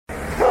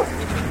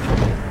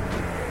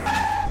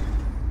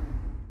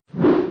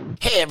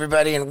Hey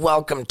everybody, and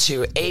welcome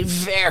to a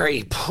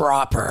very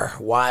proper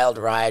Wild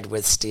Ride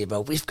with Steve-O.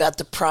 We've got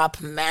the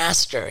prop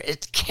master.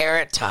 It's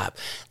Carrot Top.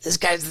 This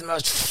guy's the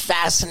most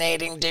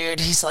fascinating dude.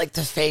 He's like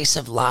the face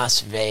of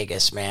Las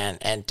Vegas, man.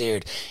 And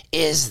dude,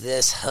 is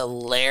this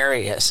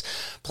hilarious.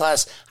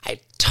 Plus, I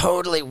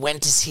totally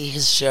went to see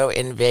his show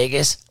in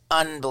Vegas.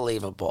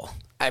 Unbelievable.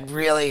 I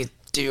really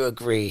do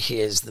agree he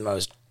is the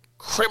most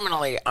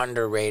criminally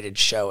underrated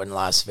show in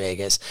Las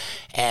Vegas.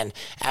 And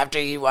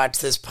after you watch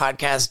this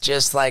podcast,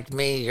 just like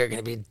me, you're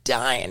going to be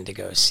dying to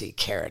go see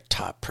Carrot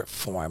Top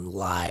perform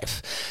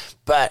live.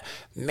 But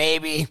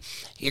maybe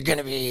you're going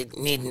to be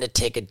needing to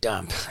take a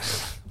dump.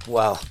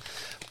 Well,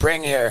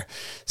 bring your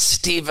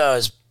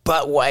Steve-O's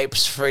butt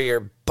wipes for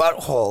your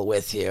butthole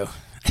with you.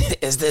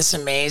 Is this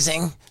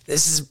amazing?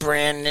 This is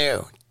brand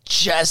new.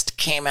 Just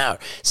came out.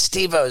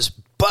 Steve-O's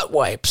butt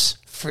wipes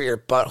for your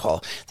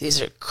butthole.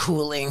 These are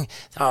cooling.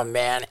 Oh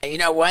man. And you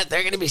know what?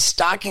 They're going to be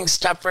stocking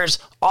stuffers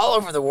all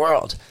over the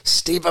world.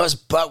 Steve-O's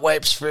butt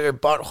wipes for your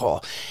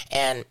butthole.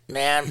 And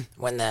man,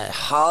 when the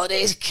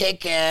holidays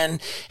kick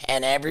in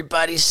and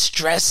everybody's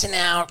stressing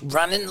out,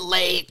 running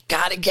late,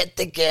 got to get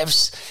the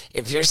gifts.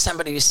 If you're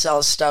somebody who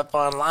sells stuff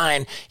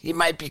online, you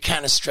might be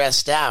kind of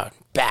stressed out.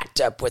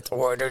 Backed up with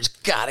orders,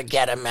 gotta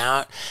get them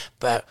out.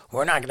 But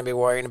we're not gonna be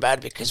worrying about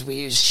it because we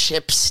use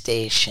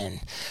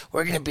ShipStation.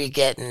 We're gonna be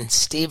getting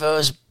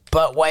Steve-O's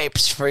butt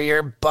wipes for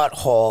your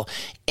butthole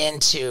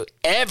into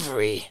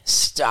every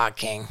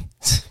stocking.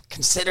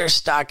 Consider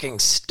stocking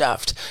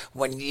stuffed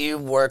when you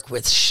work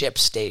with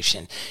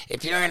ShipStation.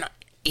 If you're an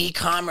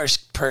e-commerce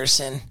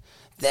person,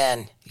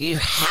 then you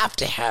have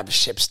to have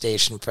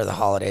ShipStation for the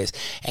holidays.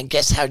 And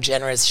guess how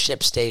generous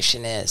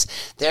ShipStation is?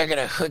 They're going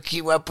to hook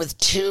you up with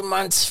 2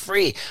 months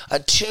free, a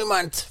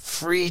 2-month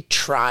free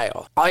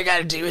trial. All you got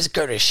to do is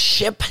go to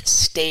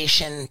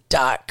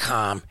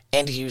ShipStation.com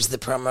and use the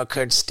promo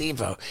code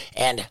Steve-O.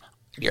 And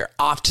you're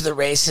off to the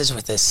races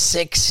with a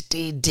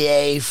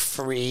 60-day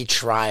free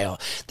trial.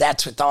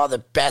 That's with all the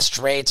best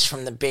rates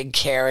from the big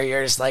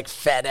carriers like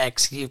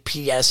FedEx,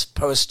 UPS,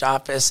 Post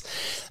Office.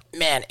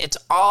 Man, it's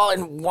all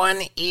in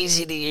one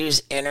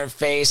easy-to-use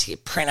interface. You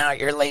print out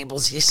your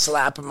labels, you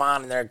slap them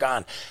on, and they're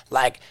gone.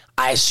 Like,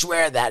 I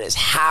swear that is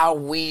how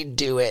we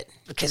do it,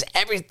 because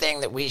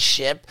everything that we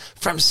ship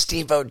from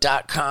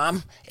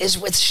Steve-O.com is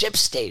with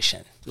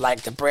ShipStation,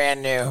 like the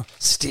brand new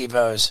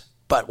Steve-O's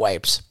butt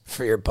wipes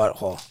for your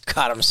butthole.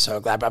 God, I'm so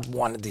glad. I've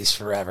wanted these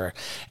forever.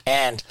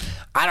 And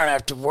I don't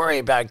have to worry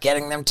about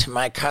getting them to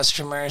my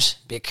customers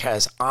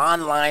because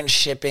online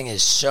shipping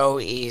is so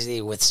easy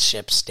with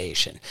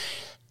ShipStation.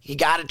 You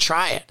got to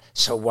try it.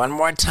 So one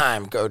more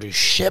time, go to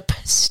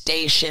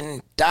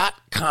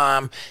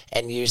ShipStation.com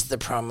and use the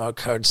promo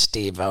code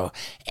Steve-O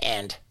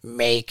and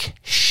make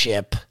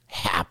ship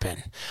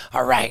happen.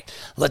 All right,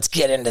 let's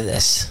get into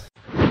this.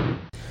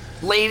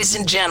 Ladies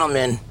and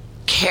gentlemen,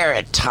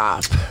 Carrot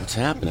Top. What's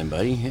happening,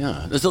 buddy?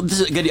 Yeah. This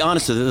is, to be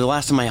honest, the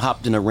last time I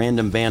hopped in a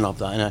random van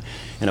in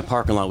a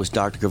parking lot was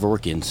Dr.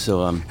 Kevorkian.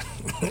 So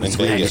it's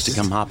weird just to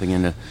come hopping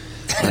in an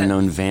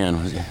unknown van.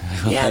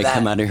 I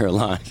come out of here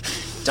alive.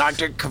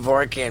 Dr.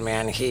 Kevorkian,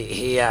 man,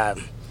 he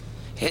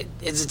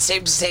is it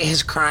safe to say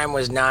his crime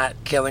was not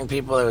killing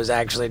people? It was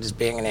actually just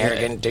being an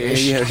arrogant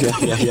douche. Yeah.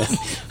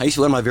 I used to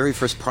one of my very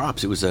first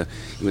props. It was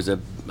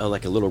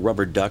like a little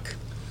rubber duck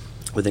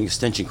with an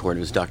extension cord.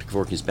 It was Dr.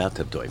 Kevorkian's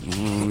bathtub toy.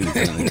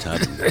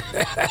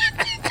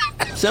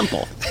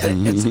 Simple.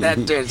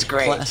 It's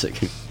great. Classic.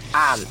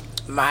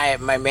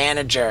 My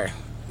manager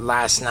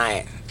last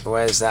night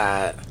was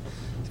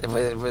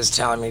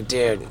telling me,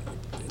 dude,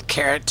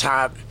 Carrot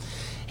Top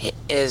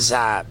is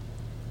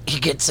he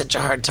gets such a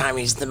hard time.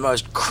 He's the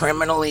most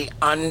criminally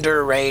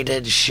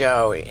underrated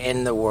show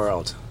in the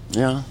world.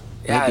 Yeah,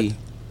 maybe.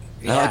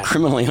 Yeah.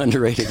 Criminally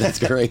underrated. That's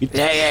great.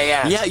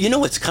 Yeah. Yeah, you know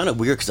what's kind of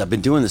weird because I've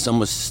been doing this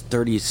almost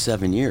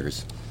 37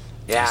 years.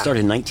 Yeah. I started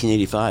in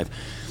 1985,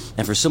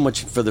 and for so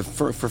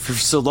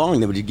so long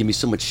they would give me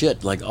so much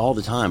shit like all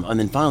the time, and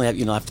then finally,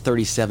 after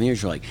 37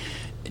 years, you're like,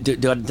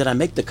 did I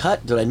make the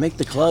cut? Did I make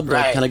the club?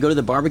 Can I go to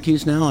the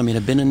barbecues now? I mean,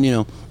 I've been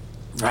in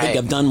I think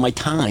I've done my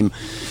time,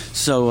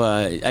 so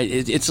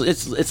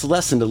it's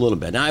lessened a little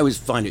bit. And I always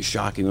find it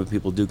shocking when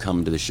people do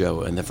come to the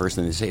show, and the first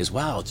thing they say is,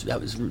 "Wow,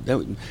 that was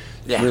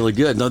really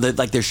good." No,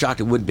 they're shocked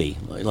it would be.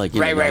 Right. Oh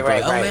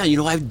man,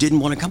 I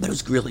didn't want to come, but it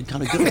was really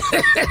kind of good. You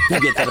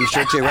get that, I'm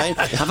sure, too, right?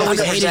 I've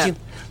always hated you.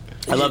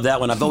 I love that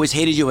one. I've always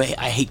hated you.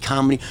 I hate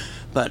comedy,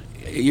 but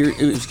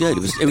it was good.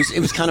 It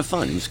was kind of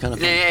fun. It was kind of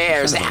fun. Yeah.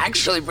 It was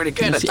actually pretty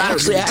good. I thought it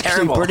was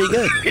actually pretty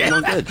good.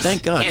 Good.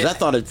 Thank God. 'Cause I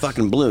thought it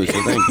fucking blew.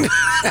 So thank you.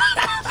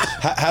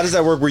 How does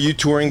that work? Were you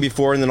touring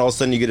before, and then all of a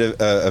sudden you get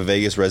a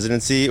Vegas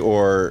residency,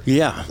 or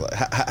yeah?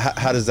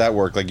 How does that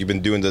work? Like you've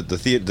been doing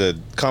the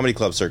comedy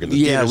club circuit,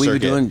 the theater we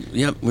circuit.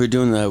 were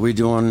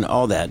doing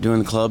all that, doing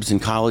the clubs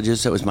and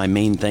colleges. That was my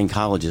main thing.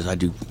 Colleges. I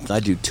do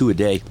 2 a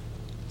day.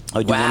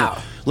 Wow.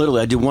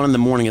 Literally, I do one in the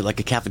morning at like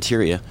a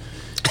cafeteria.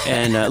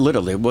 And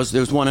literally,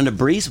 there was one in a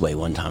breezeway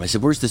one time. I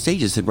said, "Where's the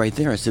stage?" I said, "Right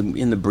there." I said,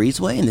 "In the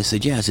breezeway?" And they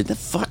said, "Yeah." I said, "The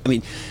fuck?" I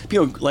mean,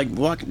 people like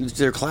walk to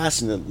their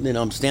class, and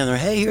I'm standing there.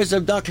 Hey, here's a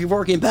Dr.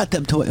 Kevorkian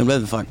bathtub toy, and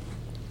whatever the fuck.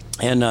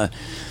 And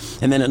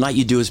then at night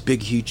you do this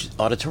big, huge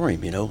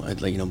auditorium.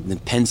 In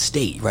Penn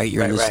State, right?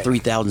 You're in this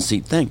 3,000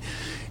 seat thing,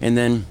 and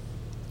then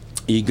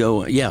you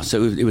go. Yeah,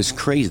 so it was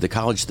crazy. The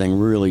college thing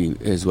really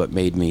is what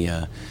made me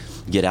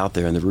get out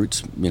there, and the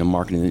roots,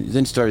 marketing.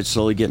 Then started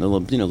slowly getting a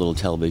little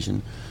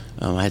television.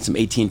 I had some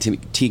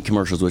AT&T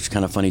commercials, which is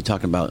kind of funny. You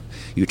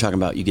were talking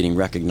about you getting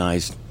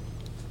recognized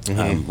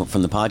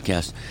from the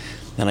podcast.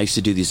 And I used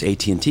to do these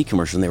AT&T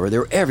commercials, and they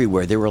were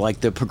everywhere. They were like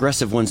the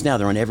progressive ones now.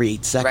 They're on every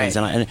 8 seconds.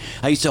 Right. And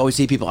I used to always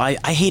say to people, I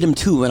hate them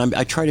too, and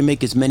I try to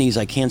make as many as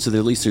I can so that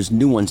at least there's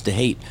new ones to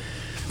hate.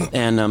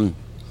 And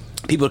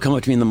people would come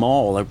up to me in the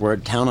mall, like where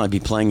town I'd be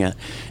playing at,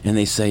 and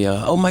they say,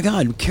 "Oh my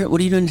God,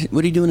 what are you doing?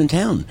 What are you doing in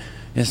town?"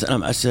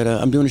 And I said,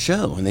 "I'm doing a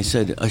show." And they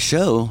said, "A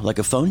show? Like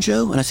a phone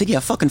show?" And I said, "Yeah,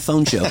 a fucking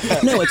phone show."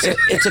 No,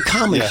 it's a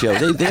comedy show.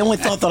 They only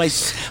thought that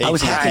I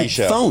was hacking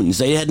phones.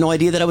 They had no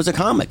idea that I was a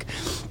comic.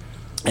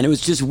 And it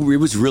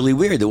was really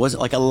weird. There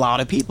wasn't like a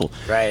lot of people.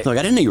 Right. Like,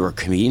 I didn't know you were a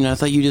comedian. I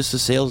thought you were just a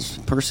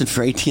salesperson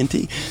for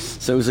AT&T.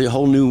 So it was a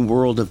whole new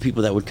world of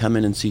people that would come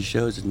in and see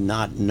shows,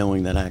 not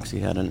knowing that I actually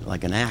had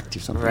an act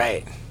or something.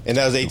 Right. And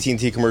that was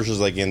AT&T commercials,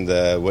 like in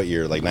the what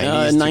year, like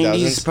 90s,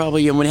 90s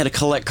probably. And we had a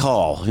collect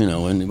call,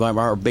 and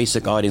our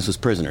basic audience was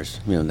prisoners.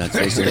 That's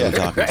basically what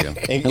I'm talking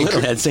to. And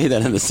literally, I'd say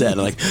that in the set.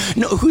 I'm like,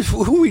 no,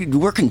 who are we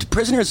working to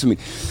prisoners?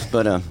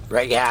 But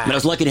right, yeah. But I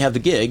was lucky to have the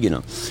gig,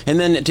 And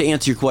then to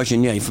answer your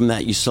question, yeah, from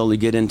that you slowly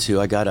get into.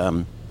 I got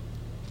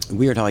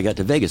weird how I got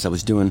to Vegas. I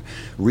was doing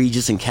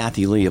Regis and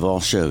Kathy Lee of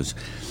all shows.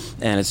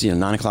 And it's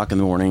 9:00 in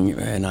the morning,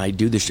 and I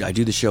do the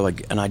show,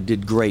 and I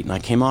did great. And I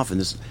came off, and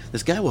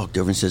this guy walked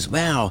over and says,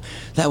 "Wow,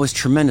 that was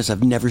tremendous.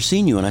 I've never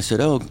seen you." And I said,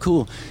 "Oh,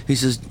 cool." He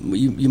says,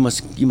 "You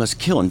must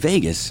kill in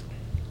Vegas."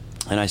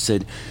 And I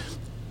said,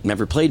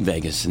 "Never played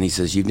Vegas." And he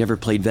says, "You've never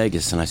played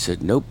Vegas?" And I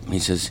said, "Nope." And he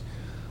says,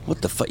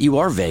 "What the fuck? You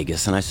are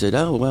Vegas." And I said,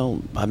 "Oh,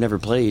 well, I've never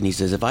played." And he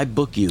says, "If I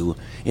book you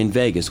in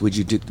Vegas, would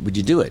you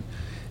do it?"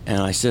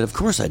 And I said, "Of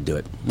course I'd do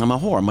it. I'm a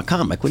whore. I'm a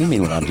comic. What do you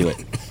mean would I do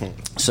it?"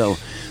 So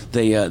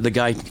the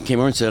guy came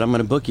over and said, "I'm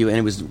going to book you." And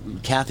it was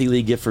Kathy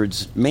Lee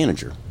Gifford's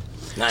manager.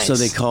 Nice. So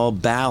they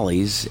called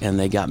Bally's, and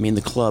they got me in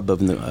the club of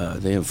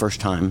the first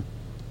time.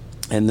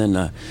 And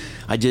then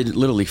I did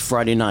literally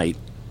Friday night.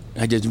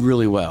 I did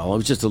really well. It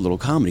was just a little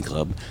comedy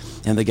club.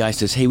 And the guy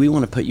says, "Hey, we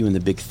want to put you in the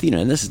big theater."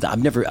 And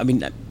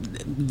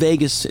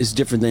Vegas is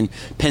different than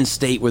Penn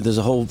State, where there's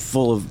a whole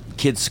full of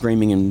kids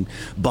screaming and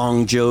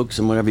bong jokes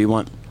and whatever you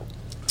want.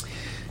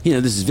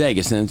 This is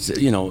Vegas, and it's,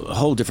 a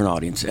whole different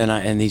audience.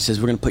 And he says,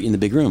 "We're going to put you in the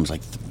big rooms,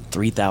 like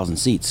 3,000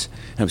 seats."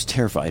 And I was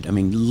terrified. I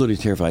mean,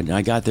 literally terrified. And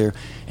I got there,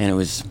 and it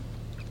was,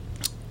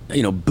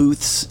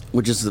 booths,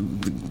 which is the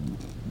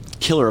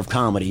killer of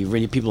comedy.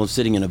 People are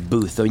sitting in a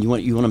booth. So you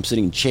want them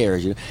sitting in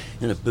chairs.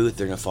 In a booth,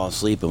 they're going to fall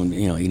asleep and,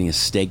 eating a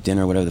steak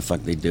dinner or whatever the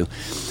fuck they do.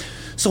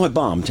 So I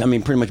bombed. I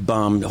mean, pretty much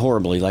bombed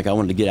horribly. Like, I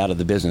wanted to get out of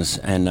the business.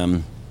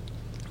 And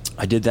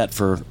I did that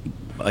for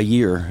a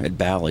year at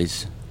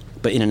Bally's,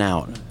 but in and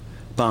out.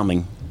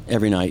 Bombing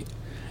every night,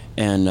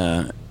 and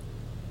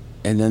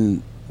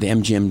then the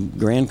MGM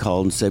Grand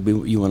called and said,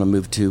 "You want to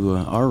move to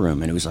our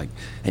room?" And it was like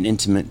an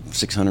intimate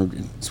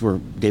 600. It's where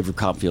David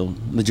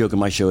Copperfield. The joke of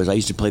my show is I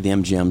used to play the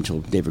MGM until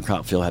David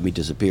Copperfield had me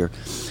disappear.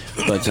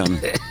 But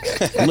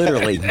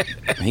literally,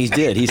 he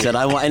did. He said,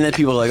 "I want," and then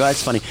people were like, "Oh,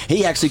 that's funny."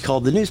 He actually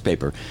called the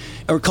newspaper,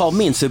 or called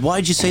me and said, "Why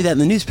did you say that in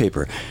the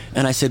newspaper?"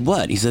 And I said,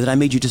 "What?" He said, "That I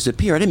made you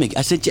disappear."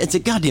 I said, "It's a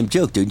goddamn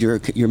joke, dude. You're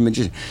a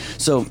magician."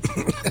 So,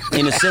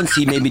 in a sense,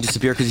 he made me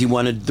disappear because he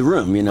wanted the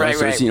room, Right,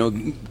 so right.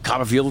 it's,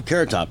 Copperfield,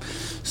 Carrot Top.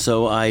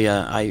 So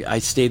I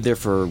stayed there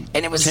for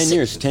And it was 10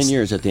 years. 10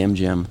 years at the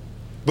MGM.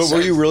 But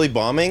were you really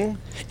bombing?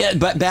 Yeah,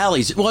 but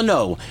Bally's. Well,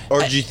 no. Or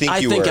did you think I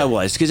you think were? I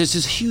was, because it's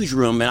this huge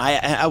room, and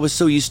I was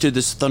so used to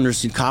this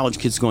thunderstorm, college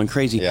kids going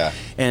crazy. Yeah.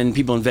 And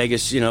people in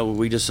Vegas,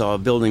 we just saw a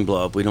building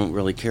blow up. We don't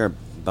really care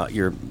about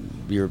your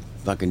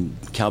fucking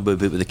cowboy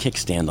boot with a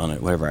kickstand on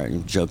it, whatever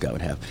joke I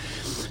would have.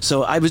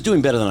 So I was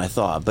doing better than I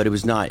thought, but it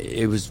was not.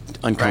 It was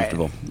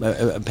uncomfortable,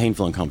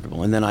 painful,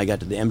 uncomfortable. And then I got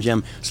to the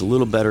MGM. It's a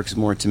little better because it's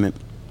more intimate.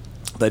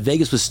 But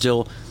Vegas was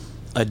still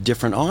a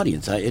different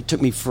audience. It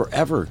took me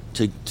forever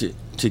to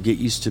get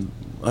used to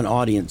an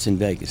audience in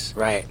Vegas.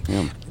 Right.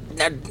 Yeah.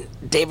 Now,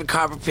 David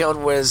Copperfield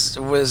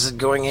was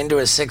going into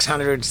a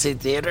 600-seat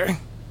theater?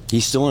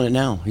 He's still in it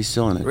now. He's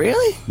still in it.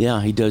 Really?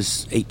 Yeah, he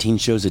does 18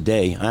 shows a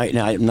day.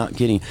 I'm not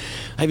kidding.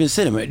 I even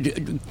said to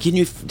him, can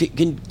you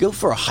go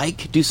for a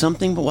hike, do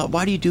something? But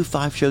why do you do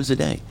 5 shows a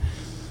day?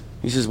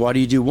 He says, "Why do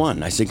you do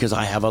 1?" I said, "Because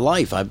I have a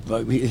life.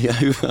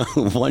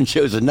 One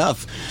show's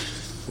enough."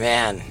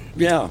 Man.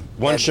 Yeah.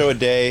 One show a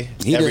day,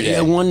 every day.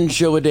 Yeah, 1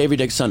 show a day every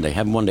day. Sunday.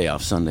 Have 1 day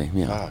off Sunday.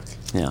 Yeah. Fuck.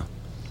 Yeah.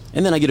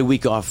 And then I get a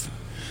week off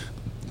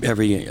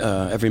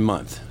every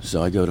month.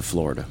 So I go to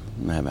Florida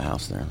and I have a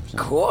house there. So.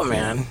 Cool,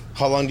 man.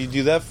 How long do you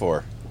do that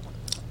for?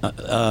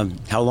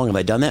 How long have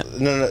I done that?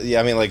 No. Yeah,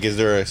 I mean, like, is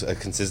there a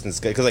consistent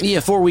schedule? 'Cause, like, Yeah,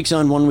 4 weeks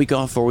on, 1 week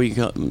off, 4 week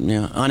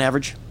on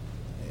average.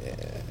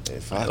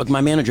 Look,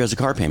 my manager has a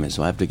car payment,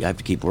 so I have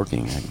to keep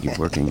working. I have to keep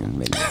working, and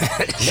maybe.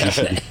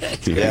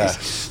 Yeah.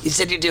 You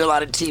said you do a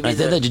lot of TV. I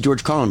said that to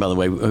George Carlin, by the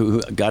way,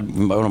 who got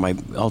one of my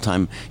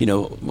all-time,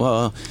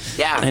 Yeah.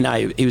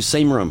 And it was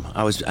same room.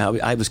 I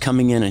was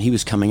coming in, and he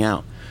was coming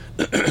out,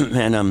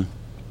 and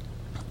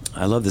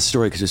I love this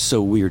story because it's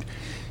so weird.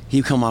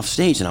 He come off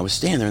stage, and I was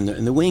standing there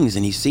in the wings,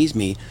 and he sees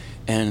me,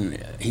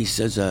 and he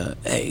says,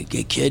 "Hey,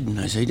 kid," and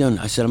I said, "How you doing?"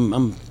 I said,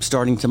 "I'm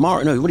starting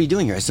tomorrow." "No, what are you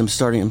doing here?" I said, I'm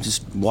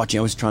just watching.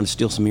 I was trying to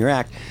steal some of your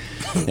act,"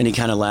 and he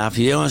kind of laughed.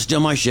 "You don't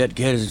steal my shit,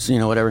 kid. It's,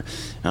 whatever."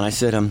 And I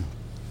said, "And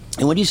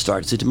when do you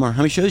start?" I said, "Tomorrow."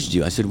 "How many shows do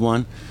you do?" I said,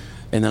 "1.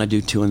 And then I do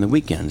 2 on the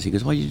weekends." He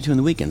goes, "Why do you do 2 on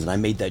the weekends?" And I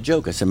made that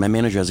joke. I said, "My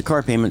manager has a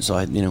car payment, so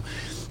and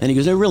he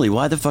goes, "Oh, really?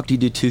 Why the fuck do you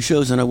do 2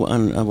 shows on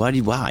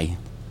why?"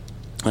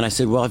 And I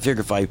said, "Well, I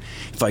figure if I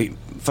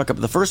fuck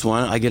up the first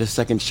one, I get a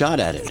second shot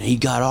at it." And he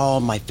got all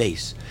in my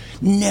face.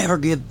 "Never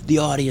give the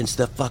audience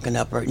the fucking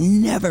upper.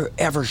 Never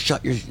ever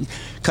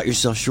cut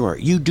yourself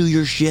short. You do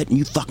your shit and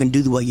you fucking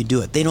do the way you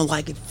do it. They don't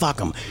like it, fuck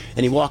them."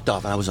 And he walked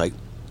off, and I was like,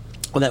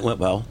 "Well, that went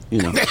well,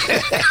 And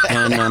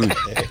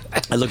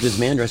I looked at his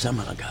manager. I said, "I'm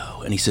gonna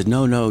go." And he said,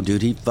 No,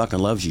 dude. He fucking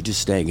loves you.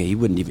 Just stay. He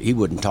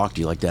wouldn't talk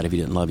to you like that if he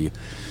didn't love you."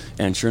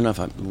 And sure enough,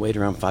 I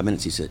waited around 5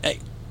 minutes. He said, "Hey,"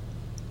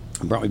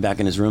 and brought me back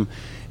in his room.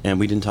 And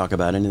we didn't talk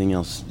about anything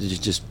else,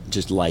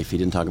 just life. He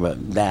didn't talk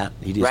about that.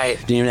 He just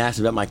didn't even ask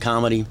about my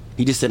comedy.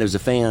 He just said he was a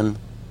fan.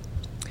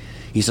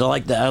 He said, "I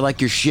like that. I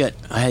like your shit."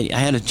 I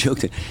had a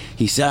joke that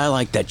he said, "I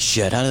like that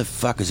shit." How the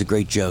fuck is a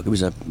great joke? It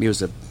was a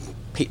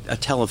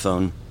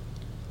telephone,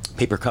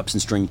 paper cups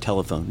and string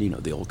telephone.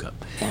 The old cup.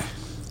 Yeah.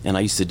 And I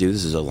used to do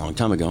this is a long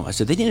time ago. I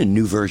said they need a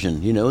new version,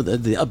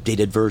 the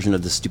updated version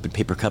of the stupid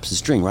paper cups and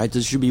string, right?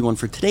 There should be one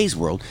for today's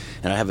world.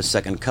 And I have a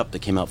second cup that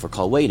came out for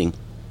call waiting.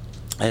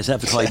 I just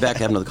have to call you back. I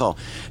have another call.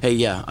 "Hey,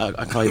 yeah,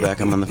 I'll call you back.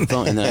 I'm on the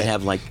phone." And then I'd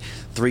have like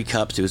 3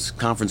 cups. It was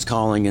conference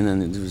calling, and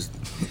then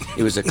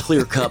it was a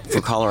clear cup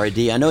for caller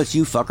ID. "I know it's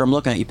you, fucker. I'm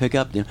looking at you. Pick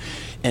up."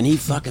 And he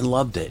fucking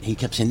loved it. He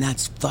kept saying,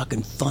 "That's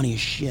fucking funny as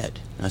shit."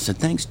 And I said,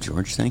 "Thanks,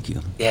 George. Thank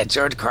you." Yeah,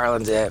 George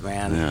Carlin's it,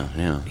 man.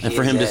 Yeah. And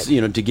for him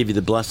to to give you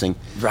the blessing,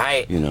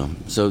 right?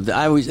 So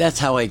that's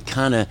how I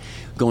kind of,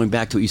 going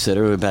back to what you said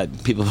earlier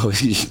about people always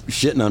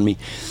shitting on me,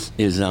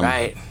 is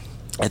right.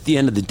 At the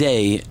end of the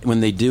day,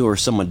 when they do or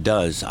someone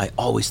does, I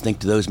always think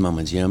to those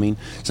moments. You know what I mean?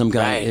 Some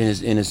guy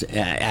in his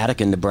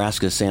attic in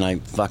Nebraska saying I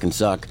fucking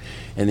suck,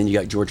 and then you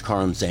got George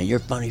Carlin saying you're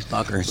a funny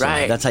fucker. So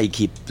right. That's how you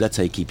keep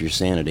your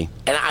sanity.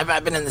 And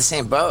I've been in the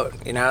same boat.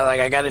 Like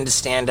I got into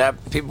stand up.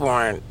 People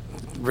weren't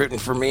rooting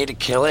for me to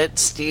kill it.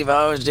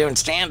 Steve-O was doing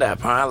stand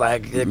up, huh?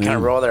 Like they kind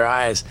of roll their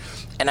eyes.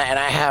 And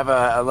I have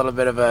a little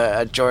bit of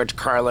a George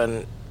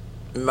Carlin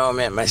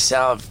moment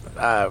myself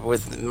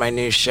with my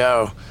new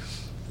show.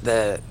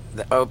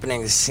 The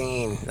opening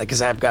scene,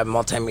 because I've got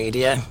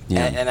multimedia,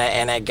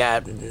 and I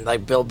got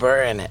like Bill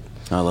Burr in it.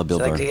 I love Bill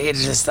Burr.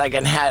 It's just like,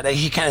 and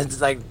he kind of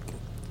like,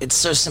 it's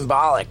so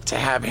symbolic to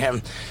have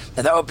him.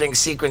 The opening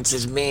sequence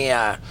is me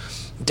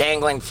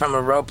dangling from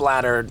a rope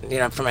ladder,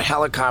 from a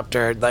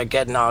helicopter, like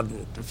getting all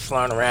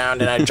flown around,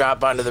 and I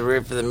drop onto the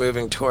roof of the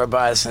moving tour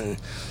bus, and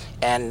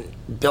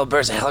Bill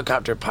Burr's a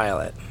helicopter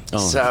pilot.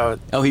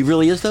 Oh, he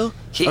really is though.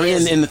 He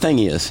is. In the thing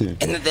he is. In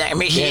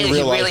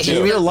real life, he's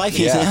in real life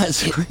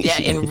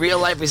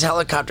he's a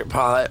helicopter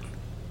pilot,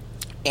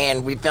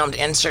 and we filmed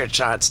insert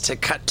shots to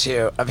cut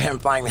to of him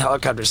flying the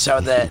helicopter, so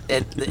that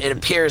it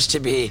appears to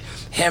be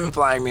him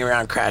flying me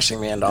around, crashing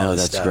me, and all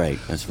this stuff. Great.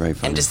 That's very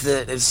funny. And just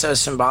it's so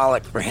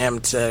symbolic for him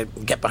to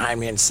get behind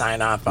me and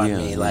sign off on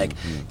me,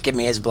 give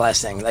me his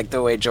blessing, like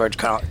the way George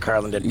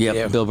Carlin did.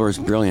 Yeah, Bill Burr's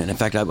brilliant. In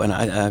fact,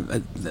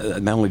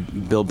 my only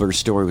Bill Burr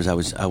story was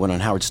I went on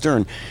Howard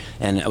Stern,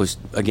 and I was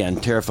again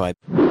terrified.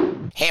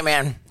 Hey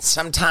man,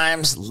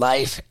 sometimes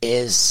life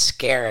is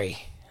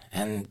scary.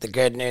 And the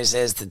good news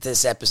is that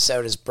this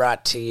episode is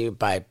brought to you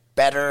by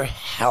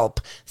BetterHelp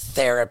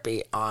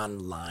Therapy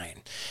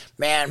Online.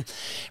 Man,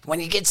 when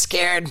you get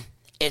scared,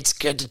 it's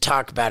good to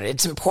talk about it.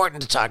 It's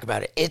important to talk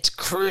about it. It's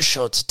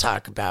crucial to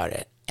talk about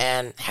it.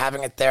 And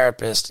having a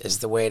therapist is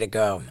the way to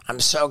go.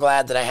 I'm so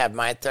glad that I have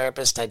my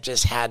therapist. I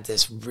just had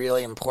this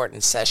really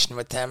important session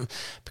with him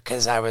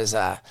because I was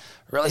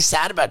really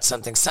sad about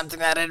something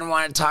that I didn't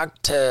want to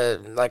talk to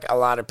like a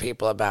lot of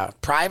people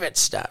about, private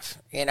stuff,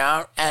 and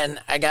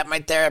I got my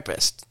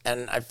therapist,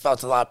 and I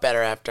felt a lot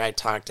better after I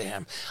talked to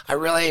him. I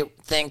really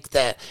think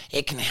that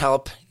it can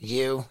help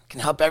you,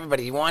 can help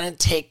everybody. You want to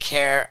take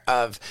care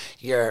of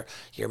your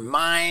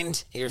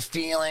mind, your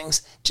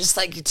feelings, just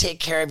like you take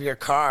care of your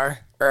car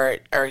or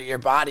your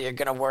body. You're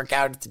going to work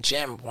out at the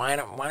gym. Why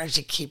don't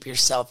you keep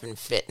yourself in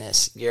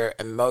fitness, your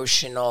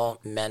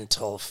emotional,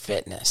 mental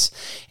fitness?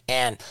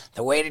 And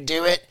the way to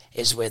do it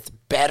is with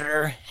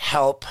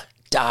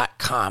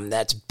BetterHelp.com.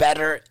 That's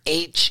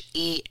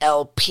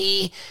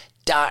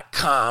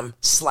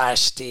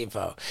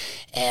BetterHelp.com/Stevo.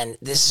 And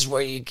this is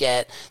where you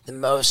get the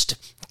most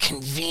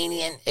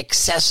convenient,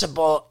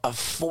 accessible,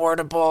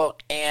 affordable,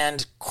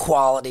 and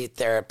quality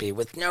therapy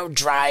with no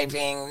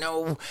driving,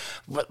 no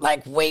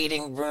like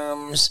waiting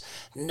rooms,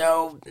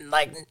 no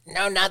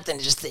nothing.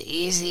 Just the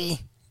easy,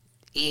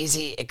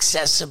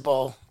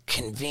 accessible,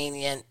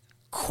 convenient,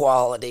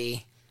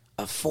 quality,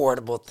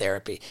 affordable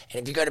therapy.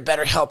 And if you go to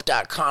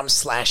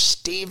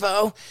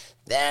betterhelp.com/Stevo,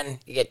 then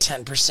you get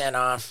 10%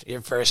 off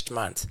your first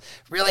month.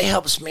 Really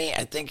helps me.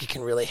 I think it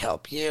can really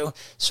help you.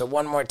 So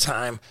one more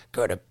time,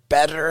 go to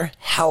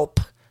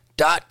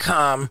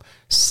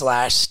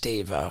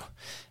betterhelp.com/Stevo.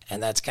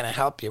 And that's going to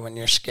help you when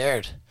you're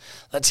scared.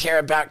 Let's hear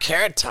about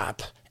Carrot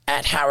Top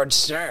at Howard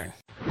Stern.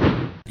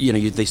 You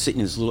know, they sit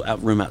in this little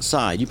room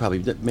outside. You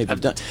probably maybe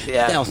have done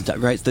Yeah. 1,000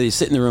 times, right? So they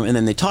sit in the room and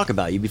then they talk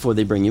about you before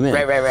they bring you in.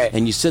 Right.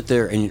 And you sit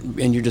there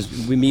and you're just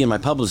with me and my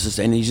publicist,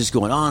 and he's just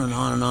going on and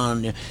on and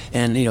on,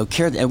 and you know,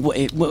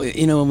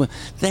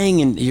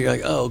 thing, and you're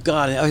like, oh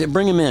God,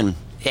 bring him in.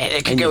 Yeah,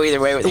 it could go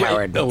either way with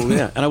Howard. Oh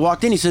yeah. And I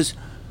walked in. He says,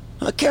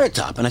 Carrot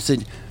Top, and I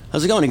said,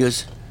 how's it going? He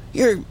goes,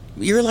 You're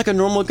like a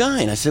normal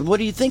guy. And I said, what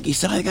do you think? He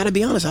said, I got to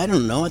be honest, I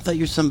don't know. I thought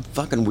you're some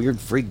fucking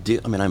weird freak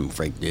dude. I mean, I'm a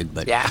freak dude,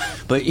 but Yeah.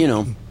 But you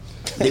know.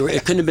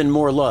 It couldn't have been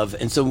more love,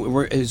 and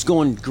so it was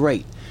going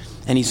great.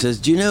 And he says,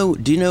 "Do you know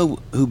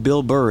who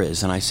Bill Burr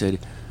is?" And I said,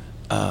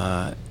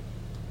 "No."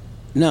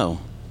 And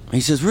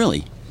he says,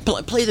 "Really?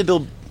 Play the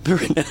Bill Burr."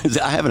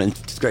 I haven't.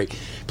 It's great.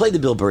 Play the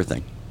Bill Burr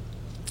thing.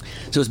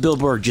 So it's Bill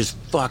Burr just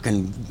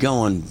fucking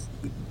going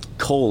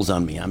coals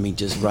on me. I mean,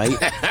 just right.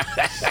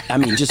 I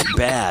mean, just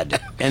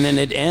bad. And then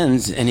it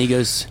ends, and he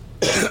goes,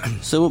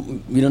 so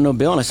you don't know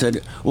Bill? And I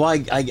said, well, I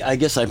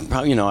guess I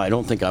probably, you know, I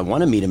don't think I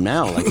want to meet him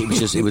now. Like,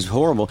 it was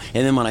horrible.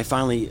 And then when I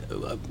finally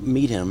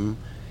meet him,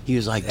 he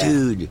was like,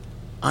 dude,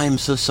 I'm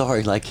so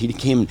sorry. Like, he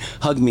came and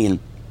hugged me and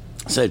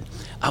said,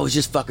 I was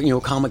just fucking, you know,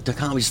 comic to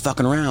comic, just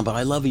fucking around, but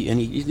I love you. And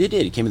he did.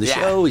 He came to the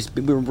show.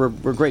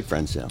 We're great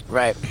friends now.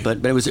 Right.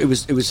 But it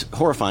was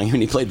horrifying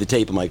when he played the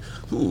tape. I'm like,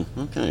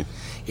 okay.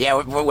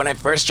 Yeah, when I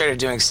first started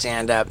doing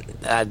stand-up,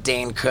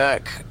 Dane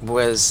Cook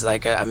was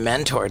like a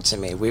mentor to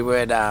me. We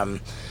would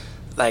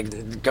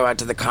like go out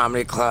to the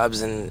comedy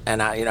clubs, and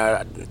I, you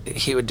know,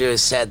 he would do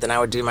his set, then I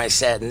would do my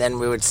set, and then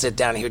we would sit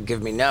down and he would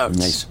give me notes.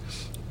 Nice.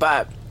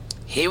 But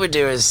he would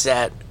do his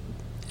set,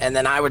 and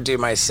then I would do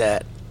my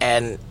set,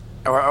 and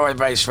or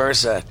vice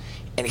versa.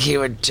 And he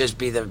would just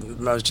be the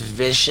most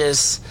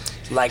vicious,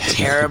 like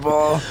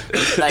terrible,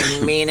 like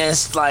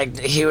meanest, like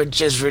he would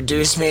just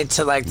reduce me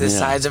to like the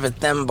size of a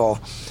thimble,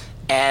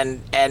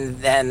 and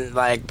then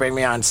like bring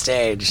me on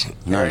stage.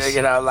 Nice. Or,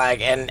 you know,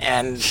 like and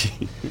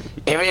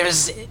it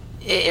was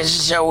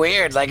so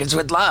weird. Like, it's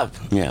with love.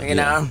 Yeah. You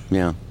know.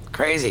 Yeah.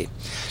 Crazy.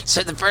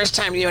 So the first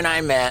time you and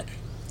I met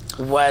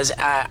was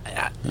at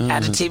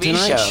a TV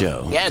Tonight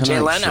Show. Yeah, Tonight Jay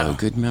Leno. Show.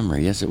 Good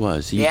memory. Yes, it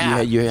was. You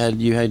Yeah. had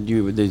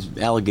these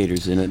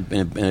alligators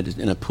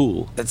in a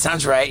pool. That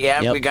sounds right.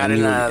 Yeah, Yep, we got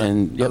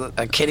and in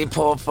a kiddie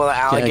pool full of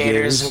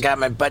alligators and got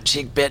my butt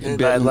cheek bitten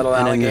by a And little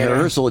in alligator. the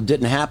rehearsal, it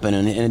didn't happen,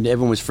 and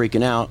everyone was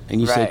freaking out.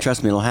 And you Right. said,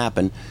 "Trust me, it'll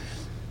happen."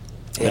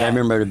 But Yeah. I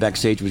remember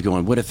backstage was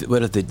going, "What if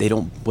they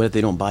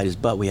don't bite his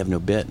butt? We have no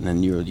bit." And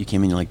then you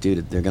came in, you're like,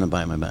 "Dude, they're gonna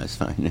bite my butt. It's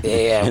fine."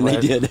 Yeah, and well,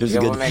 they did. It was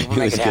yeah, good. We'll make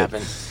was it good.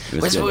 happen.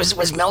 It was good.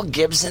 Was Mel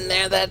Gibson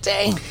there that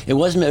day? It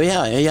was,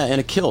 yeah, in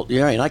a kilt.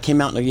 You're right. And I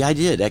came out. I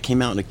did. I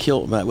came out in a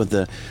kilt with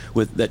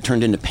that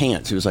turned into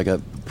pants. It was like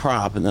a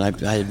prop, and then I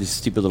had these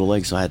stupid little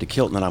legs, so I had to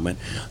kilt. And then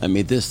I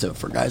made this stuff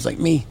for guys like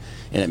me,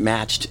 and it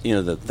matched, you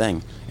know, the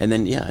thing. And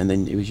then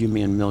it was you,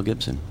 me, and Mel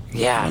Gibson.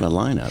 Yeah. On a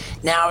lineup.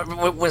 Now,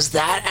 was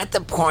that at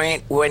the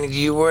point when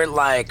you were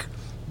like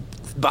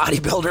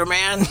bodybuilder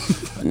man?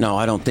 No,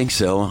 I don't think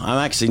so. I'm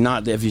actually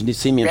not. If you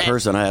see me in Right.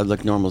 person, I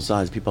look normal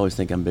size. People always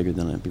think I'm bigger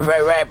than I am.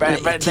 Right.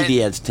 But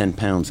TV adds 10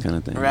 pounds kind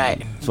of thing.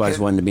 Right. That's why I was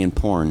wanting to be in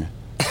porn.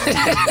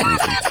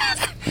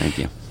 Thank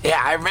you. Yeah,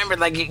 I remember,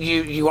 like,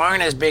 you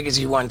aren't as big as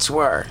you once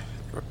were.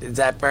 Is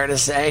that fair to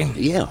say?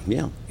 Yeah.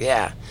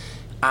 Yeah.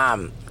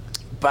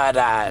 But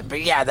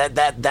yeah,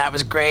 that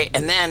was great.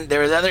 And then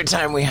there was other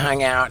time we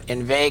hung out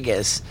in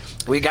Vegas.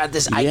 We got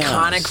this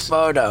iconic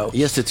photo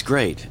Yes, it's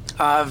great.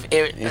 of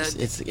it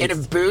It's in a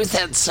booth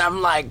at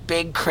some like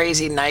big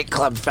crazy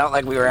nightclub. Felt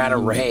like we were at a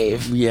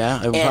rave.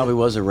 Yeah, it probably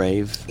was a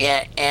rave.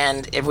 Yeah,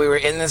 and if we were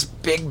in this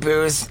big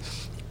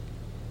booth,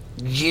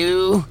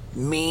 you,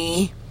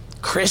 me,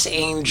 Chris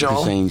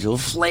Angel,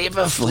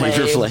 Flava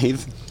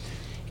Flav,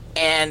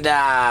 and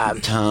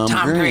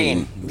Tom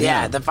Green.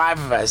 Yeah. Yeah, the five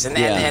of us. And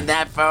Yeah. and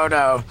that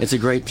photo, It's a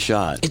great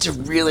shot. it's a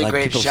really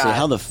great people shot. Say,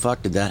 how the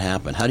fuck did that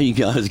happen? How do you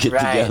guys get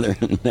Right. together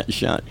in that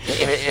shot?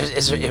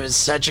 It was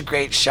such a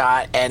great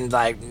shot, and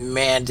like,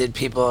 man, did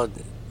people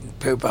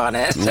poop on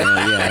it.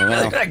 Yeah,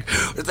 well.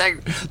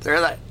 they're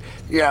like,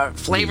 Yeah,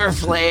 Flavor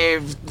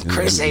Flav,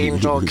 Chris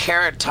Angel,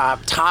 Carrot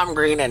Top, Tom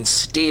Green, and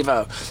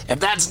Steve-O. If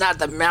that's not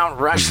the Mount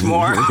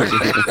Rushmore.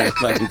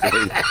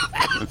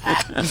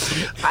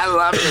 I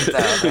loved it,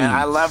 though, man.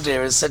 I loved it.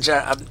 It was such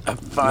a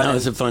fun... No, it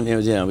was a fun... It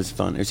was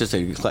fun. It was just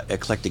an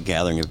eclectic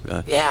gathering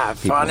of yeah,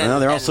 people. fun.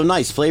 They're also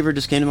nice. Flavor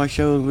just came to my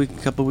show a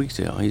couple of weeks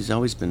ago. He's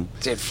always been...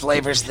 Dude,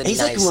 Flavor's the He's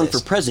nicest. like the one for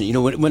president. You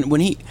know, when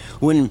he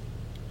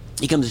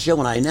comes to the show,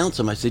 when I announce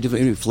him, I say,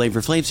 Flavor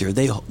Flav's here.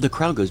 The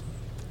crowd goes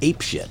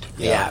ape shit.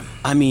 Yeah.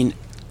 I mean,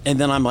 and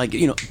then I'm like,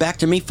 back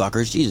to me,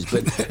 fuckers. Jesus,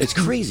 but it's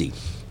crazy.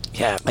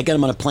 Yeah. I got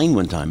him on a plane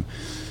one time.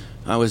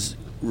 I was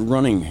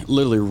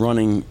literally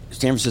running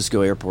San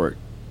Francisco airport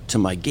to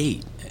my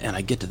gate, and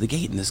I get to the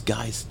gate, and this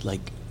guy's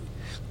like,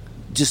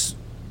 just,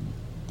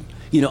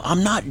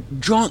 I'm not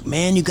drunk,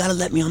 man. You got to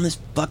let me on this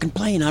fucking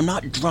plane. I'm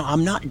not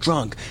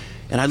drunk.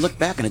 And I look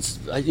back, and it's,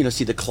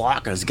 see the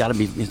clock, and it's got to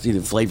be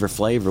either Flavor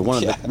Flav or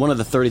one of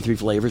the 33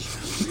 flavors.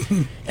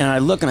 And I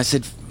look, and I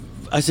said,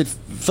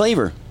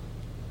 Flavor.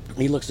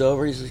 He looks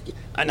over. He says,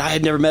 and I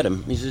had never met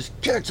him. He says,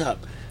 Carrot Top.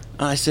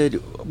 And I said,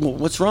 well,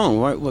 what's wrong?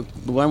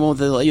 Why won't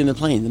they let you in the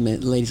plane? And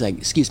the lady's like,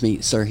 excuse me,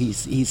 sir.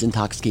 He's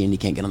intoxicated. And he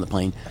can't get on the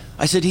plane.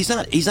 I said, he's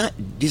not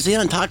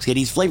intoxicated.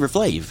 He's Flavor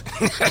Flav.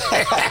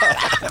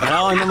 And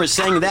all I remember is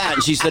saying that.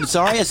 And she said,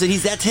 sorry. I said,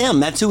 that's him.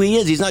 That's who he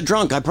is. He's not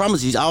drunk. I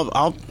promise you.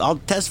 I'll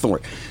test for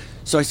it.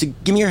 So I said,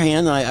 give me your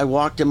hand. And I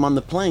walked him on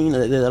the plane.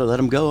 Let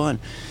him go on.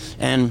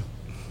 And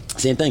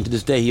same thing to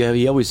this day.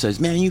 He always says,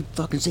 "Man, you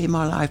fucking saved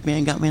my life,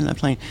 man. Got me on that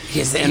plane."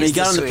 And he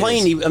got on the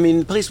plane.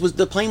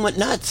 The plane went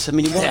nuts. I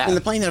mean, he walked in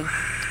the plane at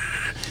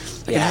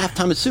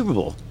halftime at Super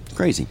Bowl.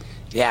 Crazy.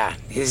 Yeah,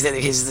 he's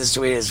the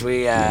sweetest.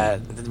 We had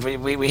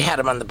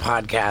him on the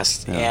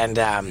podcast,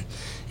 and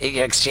he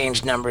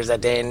exchanged numbers that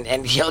day,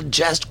 and he'll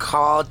just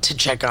call to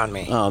check on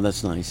me. Oh,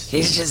 that's nice.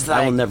 He's just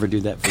like, I will never do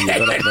that for you.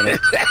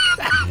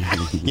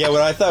 Yeah,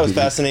 what I thought was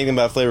fascinating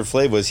about Flavor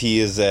Flav was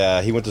he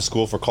went to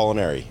school for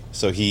culinary,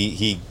 so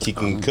he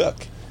can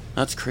cook.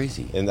 That's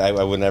crazy. And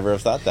I would never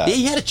have thought that. Yeah,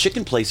 he had a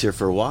chicken place here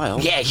for a while.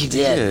 Yeah, he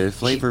did. Yeah,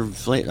 Flavor.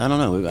 I don't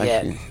know.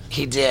 Yeah,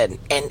 he did.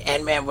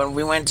 And man, when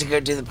we went to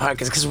go do the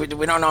podcast, because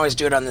we don't always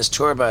do it on this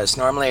tour bus.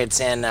 Normally, it's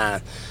in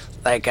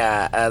like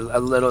a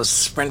little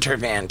Sprinter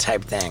van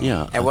type thing.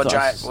 Yeah, and we'll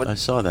drive. I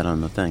saw that on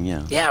the thing.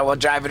 Yeah. Yeah, we'll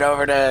drive it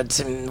over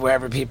to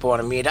wherever people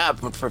want to meet up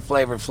for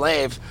Flavor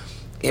Flav.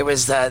 It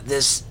was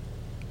this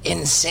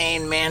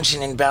insane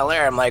mansion in Bel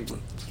Air. I'm like,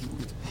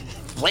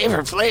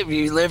 Flavor Flav,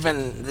 you live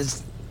in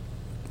this,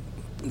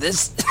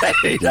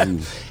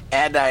 and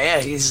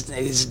yeah,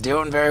 he's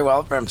doing very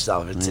well for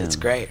himself. It's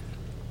great.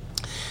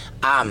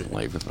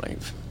 Flavor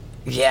Flav.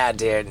 Yeah,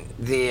 dude.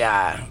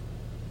 The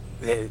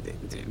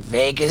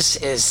Vegas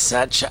is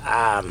such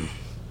a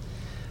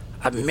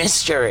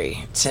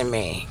mystery to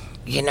me.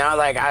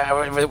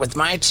 Like with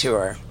my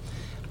tour,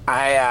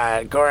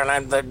 I go around.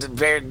 I'm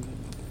very,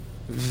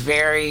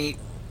 very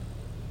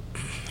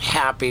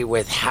happy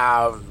with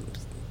how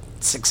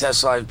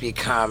successful I've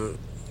become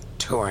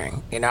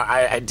touring.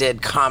 I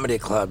did comedy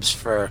clubs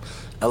for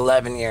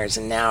 11 years,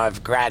 and now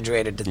I've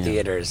graduated to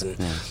theaters, and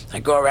I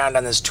go around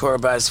on this tour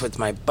bus with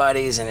my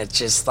buddies, and it's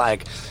just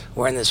like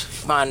we're in this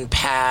fun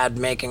pad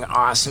making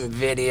awesome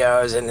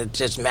videos, and it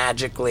just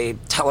magically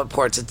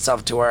teleports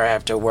itself to where I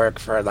have to work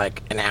for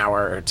like an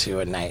hour or two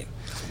a night.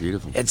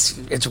 Beautiful.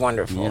 It's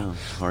wonderful. Yeah,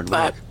 hard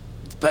work.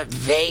 But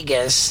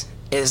Vegas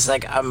is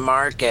like a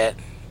market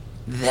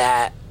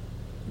that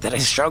I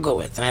struggle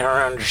with, and I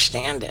don't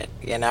understand it.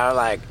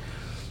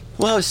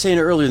 Well, I was saying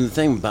earlier in the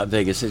thing about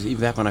Vegas is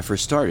even back when I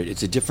first started,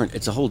 it's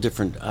a whole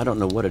different. I don't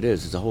know what it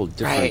is. It's a whole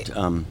different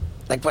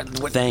like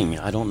what thing.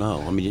 I don't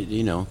know. I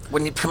mean,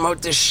 when you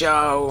promote this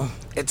show,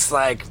 it's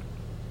like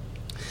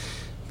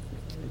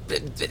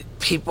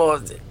people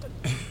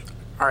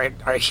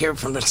are here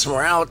from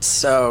somewhere else.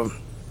 So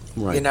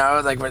right.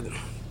 I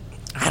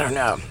don't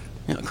know.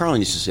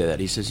 Carlin used to say that.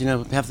 He says,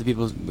 half the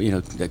people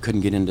that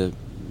couldn't get into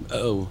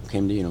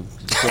came to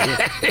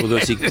we'll go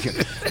see.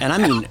 And I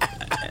mean,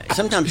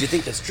 sometimes you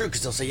think that's true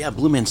because they'll say, yeah,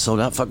 Blue Man sold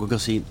out. Fuck, we'll go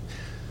see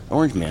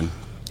Orange Man.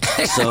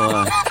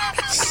 So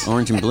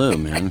Orange and Blue,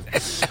 man.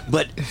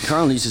 But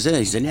Carlin used to say that.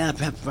 He said, yeah,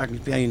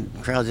 fucking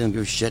crowds don't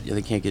give a shit.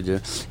 They can't get to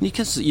it.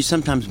 And you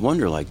sometimes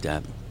wonder like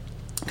that.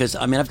 Because,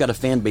 I mean, I've got a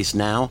fan base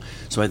now,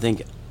 so I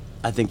think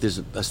there's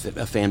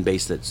a fan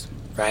base that's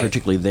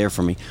particularly there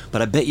for me.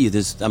 But I bet you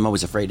I'm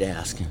always afraid to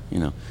ask,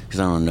 because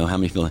I don't know how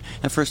many people.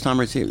 That first time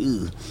I say,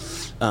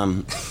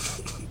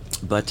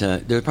 but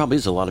there probably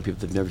is a lot of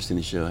people that've never seen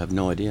the show, have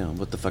no idea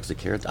what the fuck's a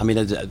carrot. I mean,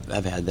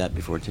 I've had that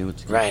before too.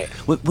 Right.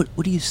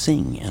 What do you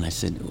sing? And I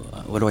said,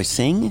 what do I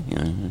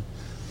sing?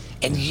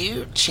 And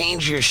you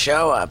change your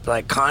show up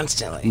like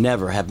constantly.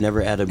 Have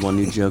never added one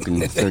new joke in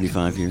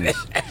 35 years.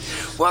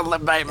 Well,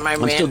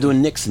 I'm still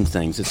doing Nixon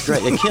things. It's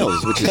great. It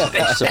kills, which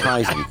is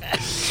surprising.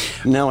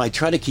 No, I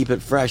try to keep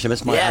it fresh.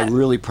 I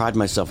really pride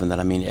myself in that.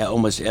 I mean,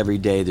 almost every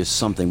day there's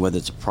something, whether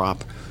it's a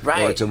prop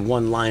or it's a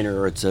one-liner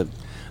or it's a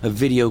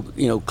video,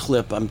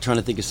 clip. I'm trying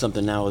to think of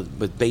something now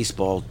with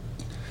baseball,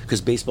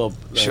 because baseball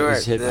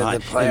is hit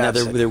hot, and now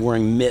they're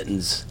wearing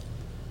mittens.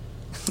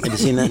 Have you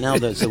seen that now?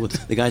 So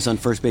with the guy's on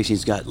first base,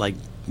 he's got like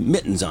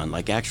mittens on,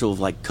 like actual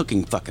like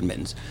cooking fucking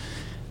mittens.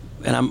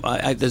 And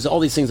there's all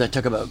these things I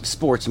talk about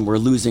sports, and we're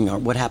losing. Or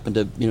what happened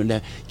to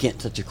now, can't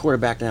touch a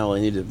quarterback now?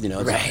 I need to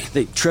right.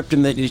 They tripped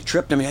him. He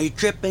tripped him. Are you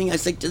tripping? I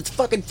think it's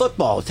fucking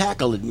football.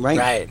 Tackle it, right?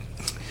 Right.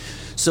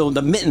 So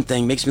the mitten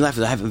thing makes me laugh.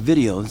 I have a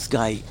video of this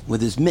guy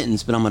with his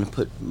mittens, but I'm going to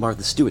put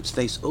Martha Stewart's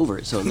face over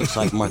it, so it looks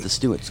like Martha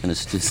Stewart's going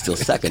to still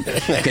second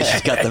because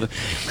she's got the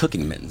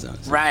cooking mittens on.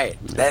 So. Right.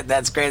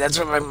 That's great. That's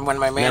what when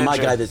my manager. Now my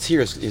guy that's here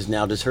is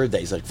now just heard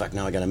that. He's like, fuck,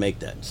 now I got to make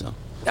that. So.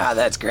 Ah,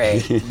 that's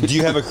great. Do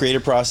you have a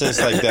creative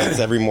process like that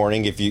every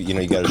morning? If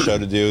you got a show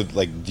to do,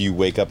 like, do you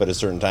wake up at a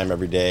certain time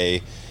every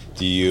day?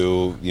 Do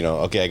you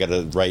okay, I got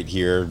to write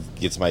here,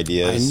 get some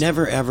ideas? I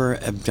never ever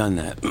have done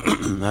that.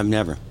 I've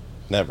never.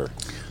 Never.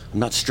 I'm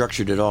not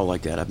structured at all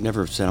like that. I've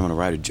never said I'm going to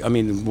write a joke. I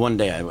mean, one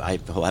day I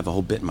have a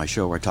whole bit in my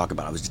show where I talk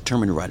about I was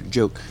determined to write a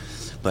joke,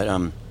 but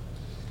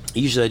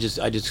usually I'll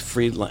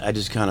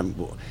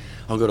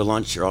go to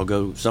lunch or I'll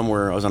go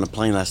somewhere. I was on a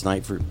plane last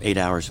night for 8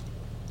 hours.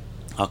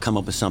 I'll come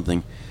up with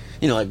something.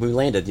 Like we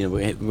landed,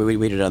 we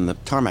waited on the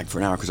tarmac for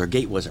an hour because our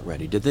gate wasn't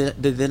ready. Did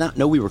they not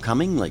know we were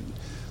coming? Like,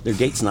 their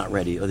gate's not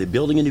ready. Are they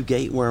building a new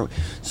gate?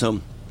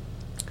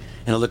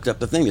 And I looked up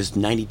the thing. There's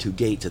 92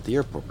 gates at the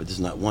airport, but there's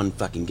not one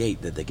fucking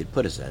gate that they could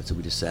put us at. So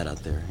we just sat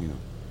out there,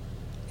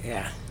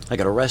 Yeah. Like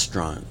at a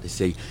restaurant, they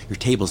say your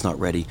table's not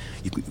ready.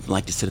 You'd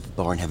like to sit at the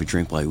bar and have a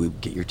drink while we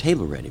get your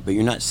table ready, but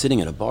you're not sitting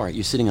at a bar.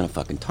 You're sitting on a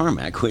fucking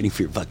tarmac waiting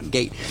for your fucking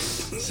gate.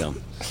 So,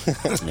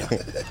 yeah,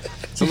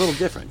 it's a little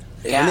different.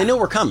 Yeah. And they know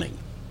we're coming.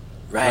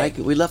 Right.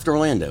 We left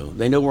Orlando.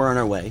 They know we're on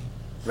our way.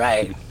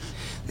 Right.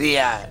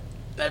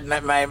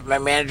 My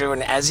manager,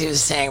 as he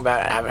was saying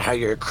about how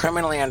you're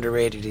criminally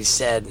underrated, he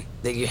said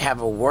that you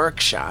have a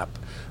workshop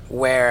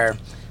where,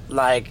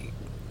 like,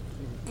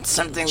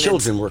 something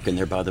children work in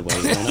there, by the way,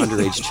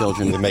 underage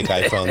children. They make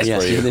iPhones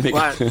for you.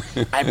 Well,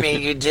 I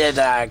mean, you did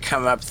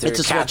come up through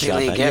Kathy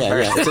Lee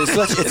Gifford. Yeah.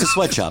 It's a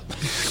sweatshop.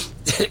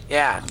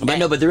 Yeah. But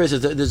no, but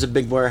there's a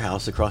big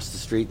warehouse across the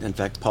street. In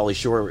fact, Pauly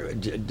Shore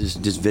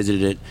just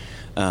visited it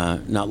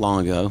not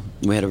long ago.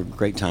 We had a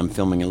great time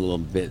filming a little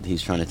bit.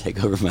 He's trying to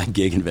take over my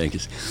gig in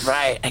Vegas.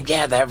 Right.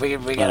 Yeah, that we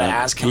got to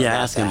ask him.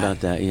 Yeah, ask him about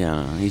that.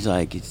 Yeah, he's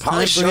like, it's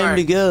Pauly time for him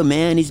to go,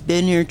 man. He's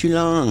been here too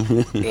long.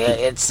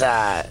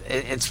 Yeah,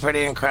 it's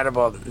pretty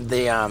incredible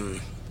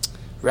the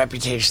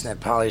reputation that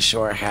Pauly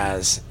Shore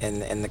has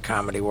in the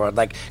comedy world.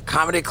 Like,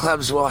 comedy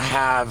clubs will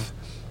have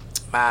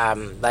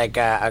like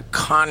a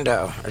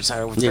condo or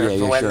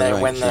something when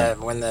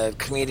the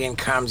comedian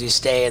comes. You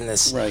stay in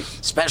this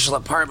special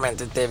apartment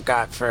that they've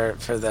got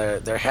for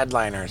their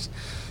headliners,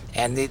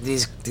 and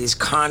these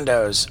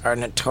condos are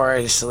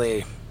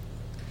notoriously,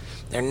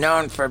 they're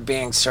known for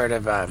being sort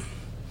of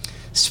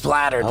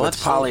splattered with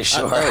Pauly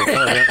Shore.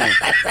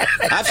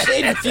 I've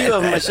stayed in a few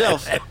of them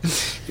myself.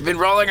 You've been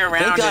rolling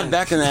around. Thank God,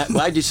 back in that,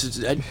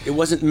 it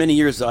wasn't many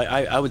years.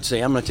 I would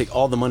say I'm going to take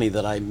all the money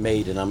that I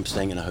made and I'm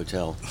staying in a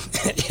hotel.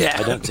 Yeah.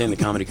 I don't stay in the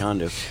comedy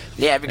condo.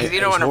 Yeah, because you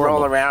don't want to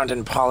roll around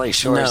in Pauly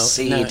Shore's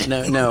seed.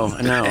 No.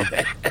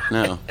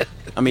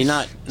 I mean,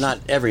 not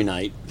every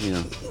night,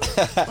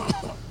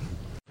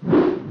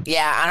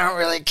 Yeah, I don't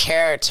really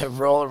care to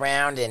roll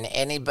around in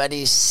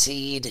anybody's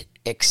seed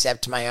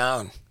except my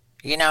own.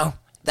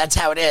 That's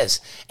how it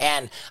is.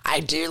 And I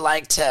do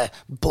like to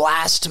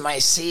blast my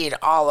seed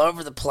all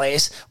over the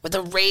place with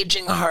a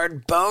raging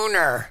hard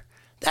boner.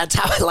 That's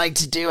how I like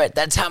to do it.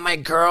 That's how my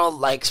girl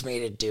likes me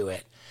to do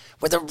it.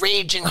 With a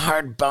raging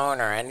hard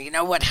boner. And you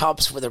know what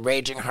helps with a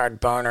raging hard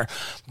boner?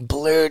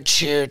 Blue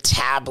Chew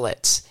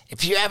tablets.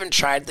 If you haven't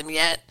tried them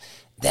yet,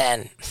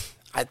 then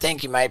I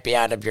think you might be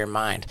out of your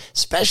mind,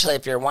 especially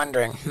if you're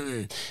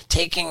wondering,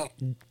 taking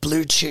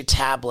Blue Chew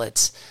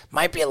tablets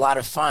might be a lot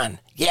of fun.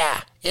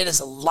 Yeah, it is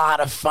a lot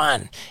of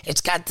fun.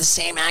 It's got the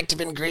same active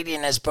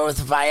ingredient as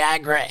both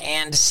Viagra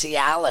and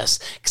Cialis,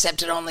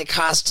 except it only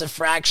costs a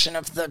fraction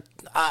of the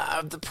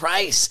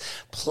price.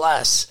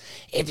 Plus,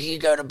 if you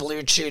go to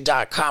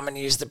BlueChew.com and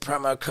use the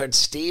promo code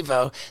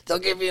STEVO, they'll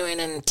give you an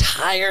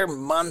entire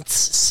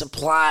month's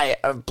supply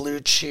of Blue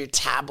Chew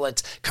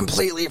tablets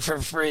completely for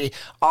free.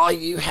 All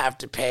you have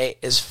to pay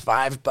is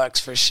 $5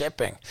 for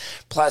shipping.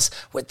 Plus,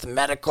 with the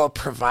medical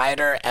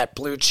provider at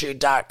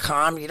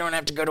BlueChew.com, you don't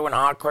have to go to an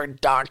awkward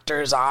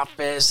doctor's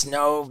office.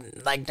 No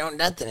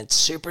nothing. It's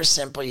super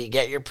simple. You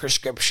get your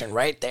prescription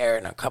right there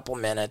in a couple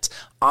minutes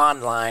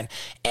online,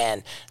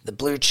 and the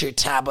Blue Chew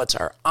tablets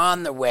are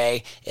on the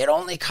way. It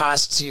only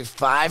costs you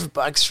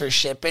 $5 for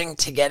shipping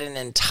to get an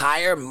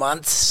entire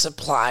month's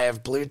supply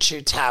of Blue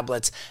Chew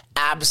tablets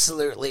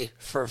absolutely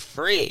for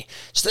free.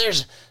 So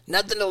there's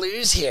nothing to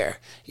lose here.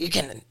 You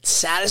can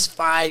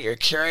satisfy your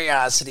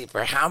curiosity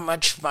for how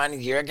much fun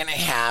you're going to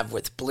have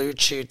with Blue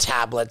Chew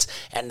tablets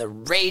and the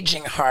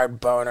raging hard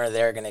boner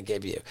they're going to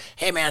give you.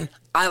 Hey man,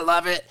 I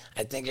love it.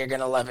 I think you're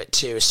going to love it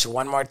too. So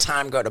one more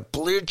time, go to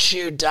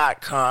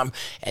BlueChew.com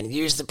and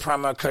use the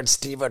promo code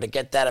STEVO to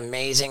get that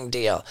amazing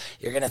deal.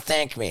 You're going to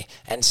thank me,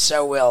 and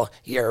so will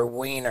your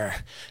wiener.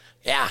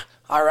 Yeah,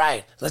 all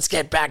right, let's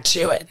get back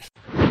to it.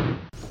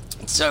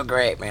 It's so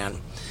great, man.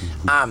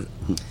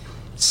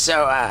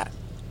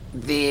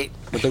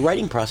 But the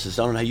writing process,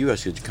 I don't know how you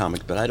guys do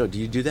comics, but I don't. Do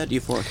you do that? Do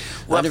you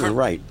I never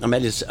write. I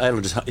mean,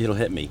 it'll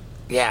hit me.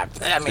 Yeah,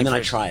 I mean, and then I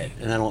try it,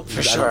 and I don't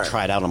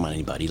try it out on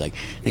anybody. Like,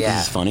 think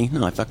this is funny?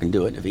 No, I fucking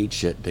do it. If I eat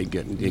shit,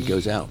 it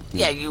goes out.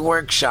 Yeah, you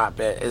workshop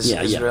it is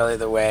really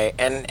the way.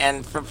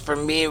 And for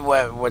me,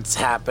 what's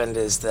happened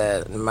is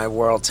that my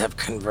worlds have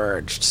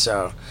converged.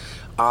 So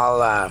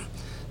I'll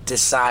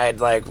decide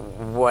like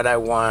what I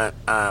want.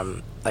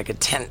 Like a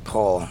tent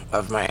pole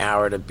of my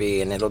hour to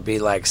be, and it'll be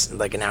like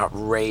an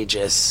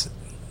outrageous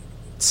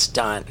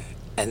stunt,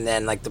 and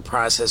then like the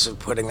process of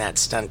putting that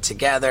stunt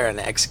together and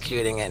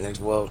executing it, and it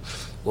will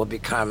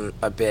become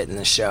a bit in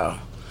the show.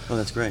 Oh,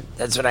 that's great.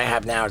 That's what I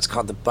have now. It's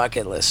called the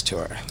Bucket List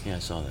Tour. Yeah, I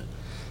saw that.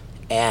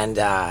 And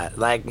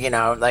like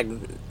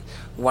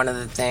one of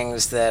the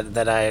things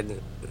that I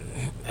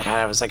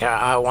was like,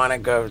 I want to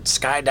go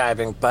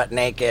skydiving butt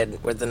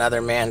naked with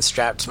another man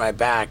strapped to my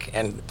back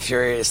and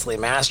furiously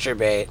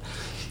masturbate,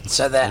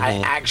 so that I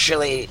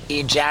actually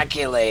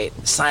ejaculate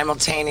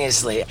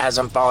simultaneously as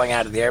I'm falling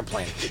out of the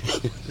airplane.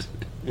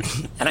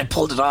 And I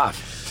pulled it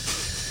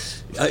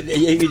off.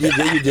 You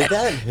did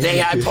that?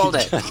 Yeah, I pulled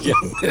it.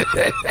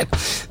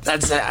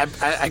 That's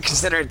I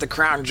consider it the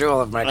crown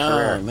jewel of my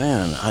career. Oh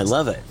man, I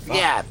love it.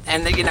 Yeah,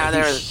 and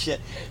there was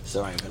shit.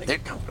 Sorry, I'm gonna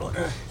get comfortable.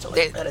 So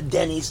like at a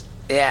Denny's.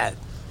 Yeah.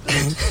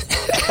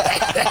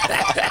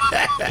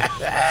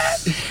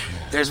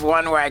 There's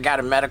one where I got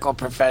a medical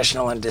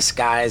professional in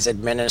disguise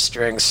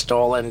administering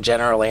stolen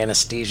general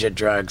anesthesia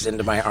drugs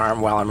into my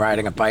arm while I'm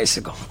riding a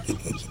bicycle.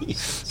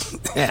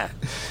 Yeah.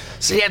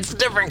 So yeah, it's a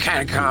different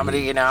kind of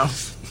comedy, you know.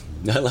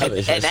 I love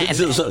it. It's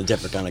a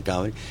different kind of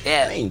comedy.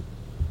 Yeah. I mean,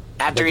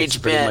 after each it's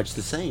bit, pretty much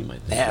the same. I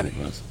think.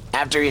 Yeah.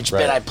 After each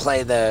bit, I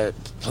play the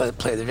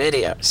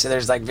video. So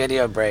there's like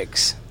video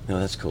breaks. No,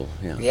 that's cool.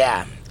 Yeah.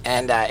 Yeah.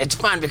 And it's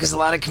fun because a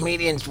lot of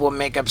comedians will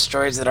make up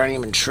stories that aren't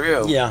even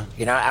true. Yeah.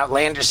 You know,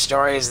 outlandish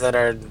stories that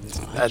are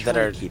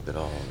to keep it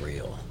all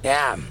real.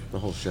 Yeah. The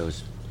whole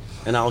show's,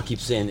 and I'll keep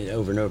saying it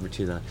over and over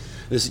to the,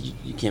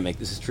 you can't make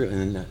this is true,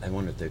 and then I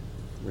wonder if they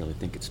really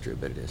think it's true,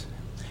 but it is.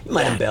 You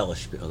might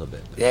embellish a little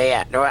bit.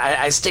 Yeah. No,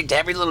 I stick to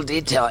every little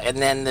detail, and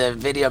then the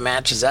video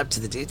matches up to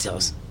the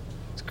details.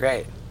 It's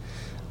great.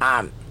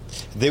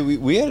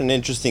 We had an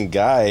interesting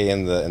guy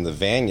in the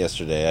van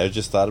yesterday. I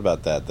just thought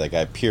about that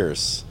guy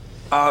Pierce.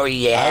 Oh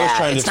yeah, I was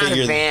trying it's to not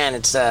figure, a van.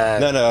 It's a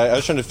no. I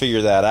was trying to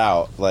figure that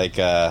out. Like,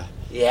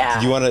 yeah.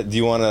 Do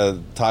you want to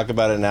talk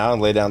about it now and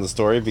lay down the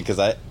story, because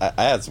I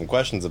had some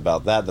questions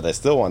about that I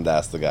still wanted to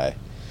ask the guy.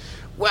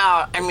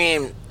 Well, I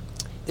mean,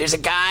 there's a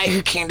guy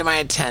who came to my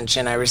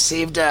attention. I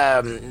received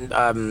a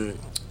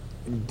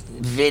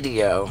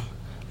video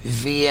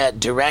via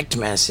direct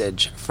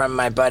message from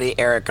my buddy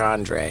Eric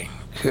Andre,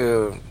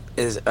 who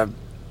is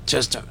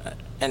just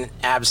an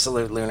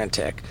absolute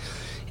lunatic,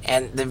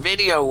 and the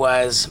video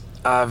was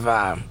of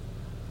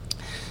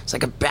it's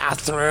like a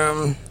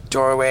bathroom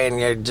doorway, and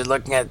you're just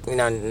looking at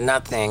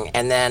nothing,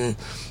 and then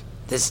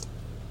this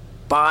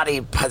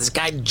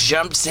guy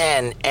jumps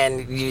in,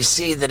 and you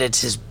see that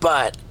it's his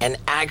butt, and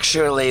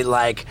actually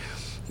like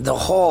the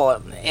hole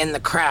in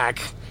the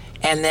crack,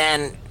 and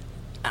then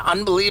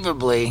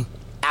unbelievably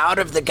out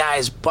of the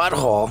guy's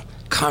butthole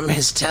come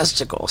his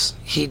testicles.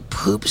 He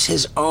poops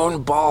his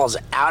own balls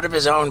out of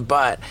his own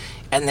butt,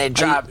 and they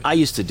drop. I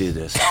used to do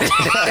this.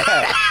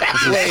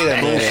 Wait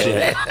a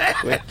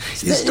minute.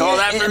 You stole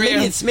that from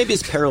me? Maybe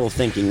it's parallel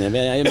thinking. Maybe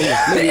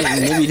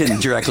you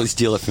didn't directly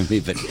steal it from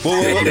me, but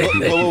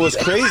what was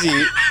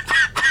crazy?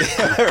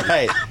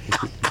 Right.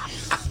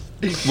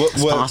 It's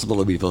possible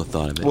that we both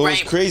thought of it. What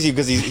was crazy,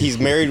 because he's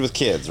married with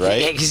kids,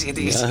 right?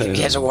 He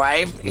has a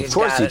wife. Of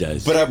course he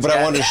does. But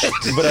I wanted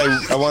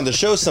I wanted to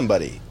show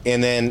somebody,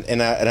 and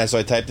so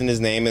I typed in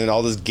his name, and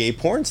all this gay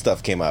porn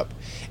stuff came up,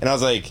 and I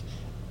was like,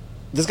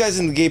 this guy's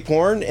into gay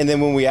porn. And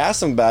then when we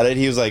asked him about it,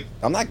 he was like,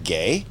 I'm not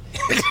gay.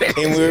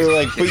 And we were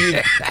like, but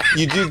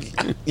you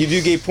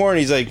do gay porn.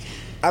 He's like,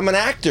 I'm an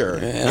actor.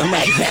 And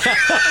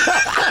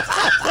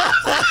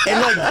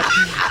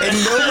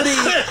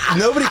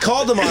nobody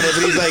called him on it,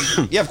 but he's like,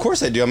 yeah, of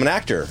course I do. I'm an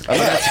actor.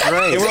 That's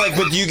great. And we're like,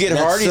 but do you get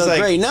hard? He's like,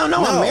 great. No,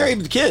 I'm married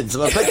with kids.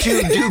 But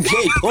you do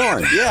gay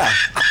porn. Yeah.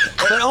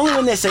 But only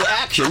when they say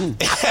action.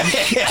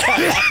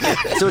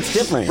 So it's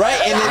different.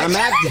 Right. And I'm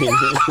acting.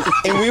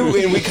 And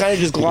we kind of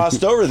just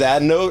glossed over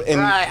that.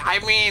 Right. I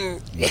mean,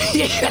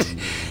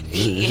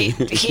 he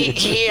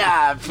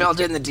filled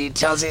in the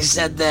details. He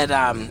said that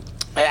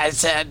I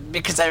said,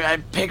 because I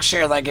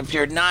picture, like, if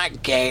you're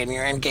not gay and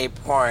you're in gay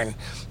porn,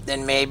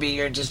 then maybe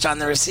you're just on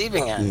the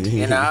receiving end,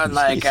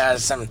 like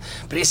some.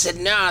 But he said,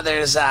 no,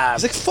 there's.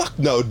 He's like, fuck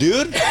no,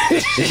 dude. Get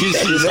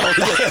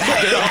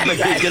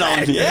on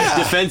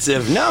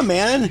defensive. No,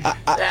 man.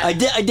 I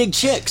dig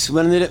chicks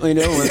when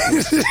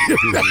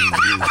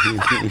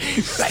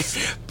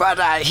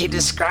But he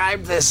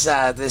described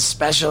this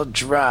special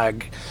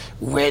drug,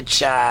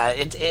 which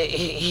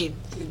he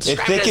It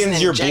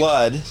thickens your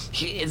blood.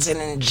 It's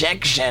an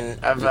injection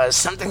of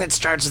something that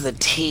starts with a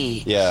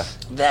T. Yeah.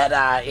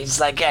 That it's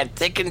like, yeah, it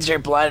thickens your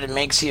blood. It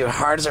makes you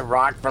hard as a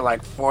rock for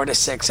like 4 to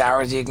 6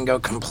 hours. You can go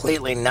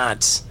completely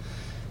nuts,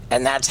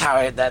 and that's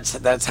how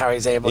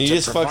he's able to. He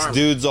just perform. fucks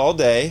dudes all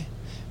day,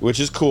 which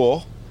is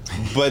cool.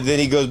 But then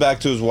he goes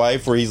back to his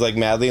wife, where he's like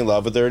madly in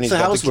love with her, and he's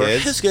got the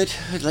kids. It's good.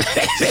 Like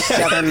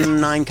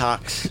 7, 9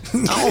 cocks.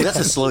 Oh, that's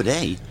a slow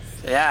day.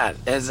 Yeah,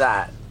 is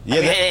that? Yeah,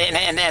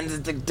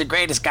 and the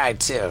greatest guy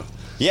too.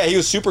 Yeah, he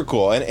was super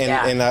cool,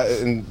 and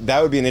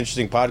that would be an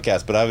interesting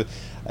podcast. But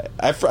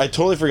I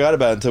totally forgot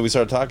about it until we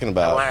started talking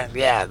about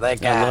it.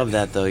 I love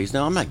that though.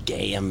 I'm not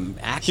gay. I'm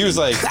acting. He was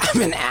like,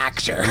 I'm an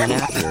actor.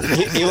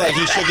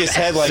 he shook his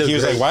head like he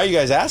was like, why are you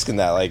guys asking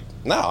that? Like,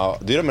 no,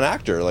 dude, I'm an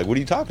actor. Like, what are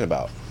you talking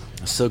about?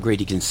 So great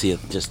you can see it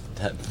just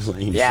that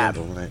plain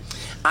simple, right?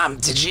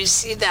 Did you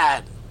see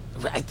that?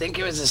 I think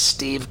it was a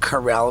Steve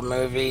Carell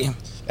movie.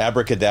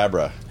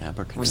 Abracadabra.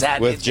 Was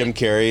that with Jim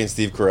Carrey and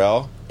Steve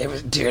Carell? It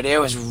was, dude. It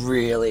was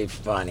really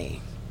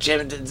funny.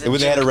 They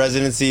had a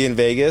residency in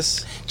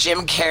Vegas.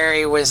 Jim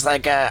Carrey was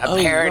like a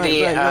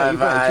parody of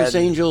Chris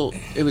Angel.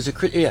 It was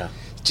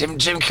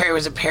Jim Carrey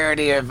was a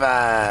parody of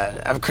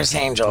Chris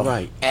Angel,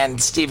 right? And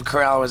Steve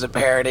Carell was a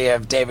parody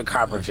of David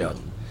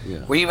Copperfield.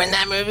 Yeah. Were you in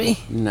that movie?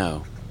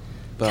 No.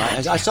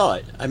 But I saw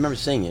it. I remember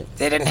seeing it.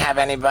 They didn't have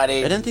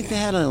anybody. I didn't think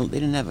they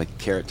didn't have a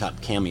Carrot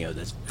Top cameo.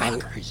 That's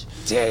fuckers.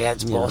 Dude,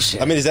 that's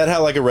bullshit. I mean, is that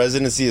how like a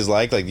residency is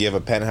like? Like, you have a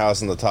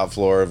penthouse on the top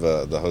floor of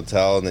the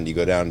hotel, and then you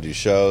go down and do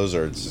shows,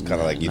 or it's kind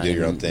of like you do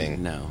your own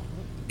thing? No.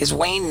 Is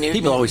Wayne Newton?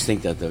 People always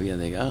think that though. Yeah,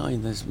 they go,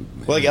 this.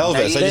 Well, like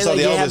Elvis. I just saw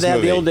the Elvis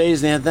movie. The old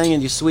days, they had thing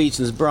and your sweets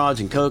and there's broads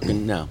and coke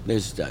and no,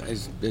 there's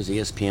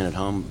ESPN at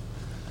home,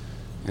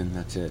 and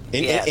that's it.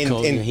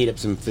 And heat up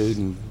some food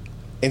and.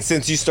 And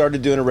since you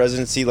started doing a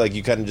residency, like,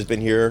 you kind of just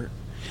been here?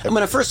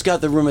 When I first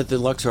got the room at the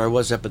Luxor, I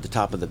was up at the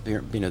top of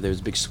there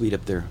was a big suite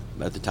up there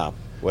at the top.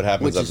 What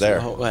happens up there?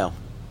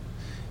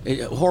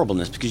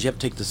 Horribleness, because you have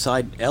to take the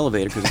side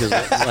elevator, because it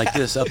goes like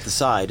this up the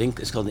side.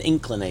 It's called an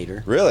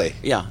inclinator. Really?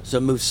 Yeah, so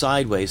it moves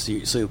sideways.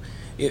 When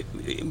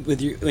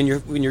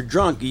you're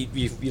drunk,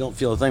 you don't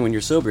feel a thing. When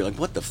you're sober, you're like,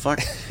 what the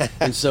fuck?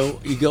 And so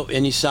you go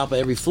and you stop at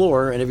every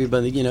floor, and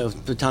everybody, by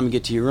the time you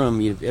get to your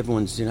room,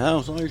 everyone's,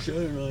 oh, sorry,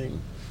 like.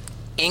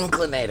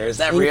 Inclinator, is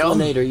that real?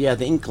 Inclinator, yeah,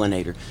 the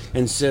inclinator.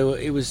 And so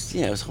it was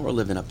horrible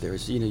living up there.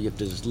 So, you have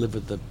to just live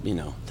with the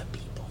people.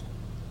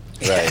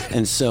 Right.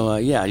 And so,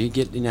 you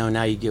get,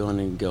 now you go on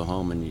and go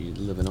home and you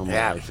live a normal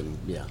life. And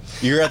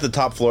You're at the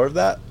top floor of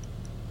that?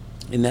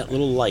 In that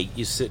little light,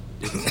 you sit.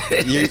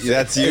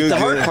 That's you. The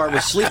hard part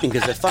was sleeping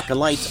because the fucking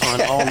light's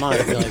on all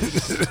night.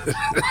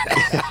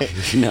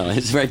 No,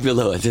 it's right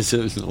below it.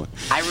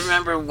 I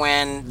remember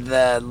when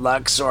the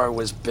Luxor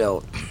was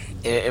built.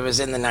 It was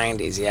in the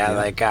 90s,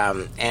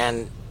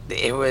 and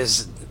it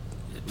was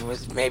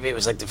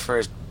like the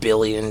first $1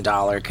 billion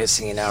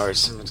casino or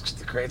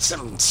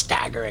some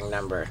staggering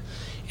number.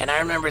 And I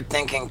remember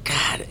thinking,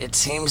 God, it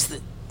seems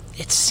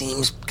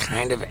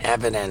kind of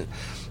evident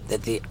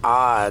that the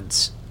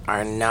odds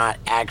are not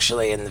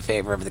actually in the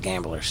favor of the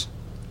gamblers.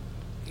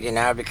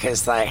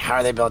 Because like, how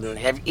are they building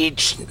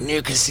each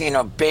new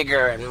casino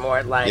bigger and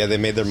more like? Yeah, they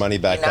made their money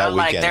back that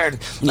weekend.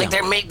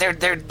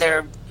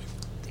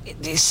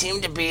 They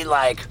seem to be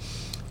like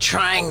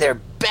trying their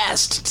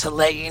best to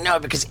let you know,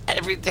 because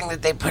everything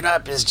that they put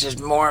up is just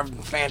more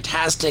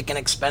fantastic and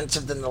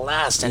expensive than the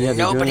last, and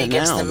nobody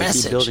gets the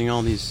message. Keep building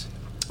all these.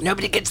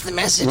 Nobody gets the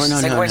message.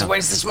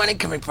 Where's this money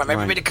coming from?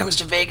 Everybody comes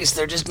to Vegas,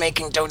 they're just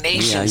making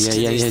donations to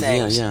these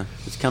things. Yeah.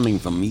 It's coming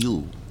from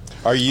you.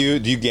 Do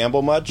you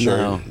gamble much?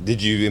 No. Or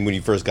did you when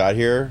you first got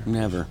here?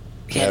 Never.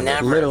 Yeah,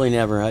 never. Literally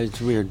never.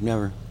 It's weird.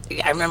 Never.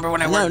 I remember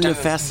when I worked. I'm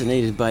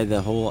fascinated by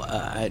the whole.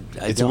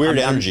 It's weird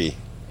energy.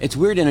 It's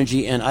weird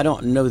energy, and I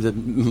don't know the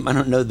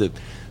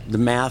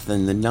math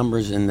and the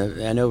numbers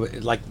and I know,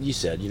 like you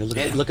said,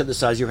 look at the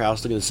size of your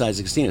house, look at the size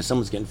of the casino.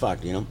 Someone's getting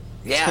fucked,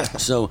 Yeah.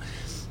 So,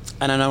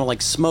 and I don't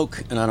like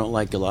smoke, and I don't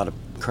like a lot of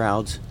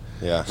crowds.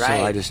 Yeah. So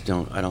I just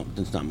don't.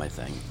 It's not my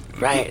thing.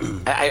 Right.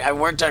 I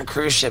worked on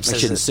cruise ships. I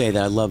shouldn't say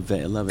that. I love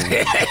it.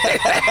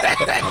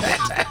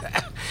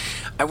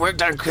 I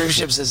worked on cruise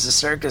ships as a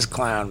circus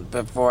clown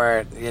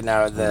before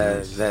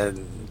the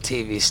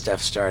TV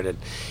stuff started,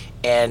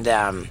 and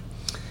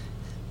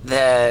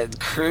the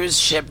cruise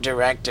ship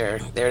director,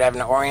 they would have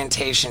an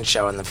orientation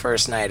show on the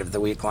first night of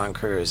the week-long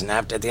cruise, and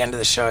at the end of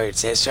the show, he'd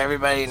say, "So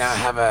everybody,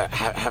 have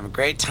a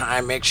great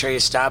time. Make sure you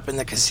stop in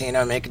the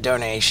casino, make a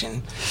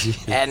donation,"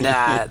 and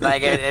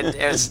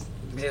it was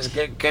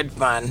good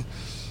fun,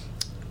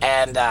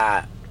 and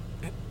I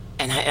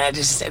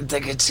just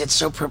think it's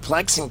so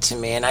perplexing to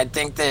me, and I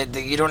think that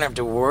you don't have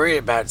to worry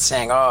about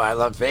saying, "Oh, I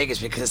love Vegas,"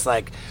 because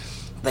like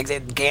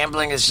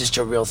gambling is just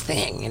a real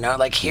thing,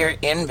 Like here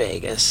in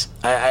Vegas,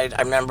 I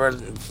remember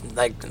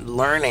like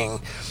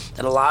learning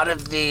that a lot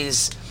of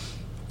these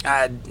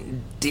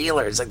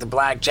dealers, like the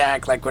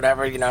blackjack, like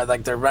whatever,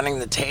 like they're running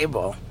the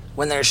table.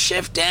 When their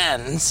shift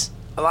ends,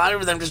 a lot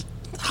of them just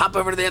hop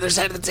over to the other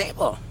side of the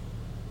table.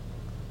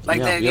 Like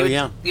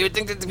Yeah, you would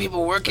think that the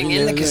people working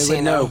in the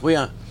casino.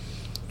 Yeah.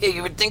 Yeah,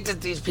 you would think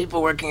that these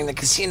people working in the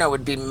casino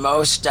would be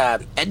most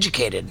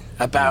educated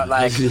about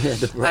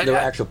the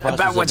actual process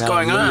about what's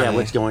going on. Yeah,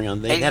 what's going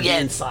on. They have the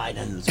inside,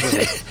 and it's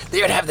really, they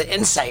would have the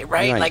insight,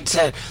 right? Like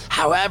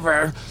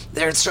however,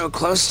 they're so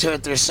close to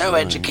it. They're so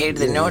educated.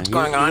 They know what's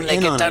going on. They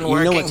get done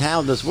working. You know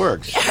how this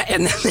works. Yeah,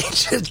 and then they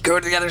just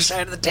go to the other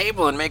side of the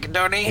table and make a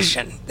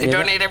donation. They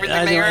donate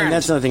everything they earn. And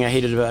that's another thing I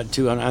hated about it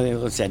too.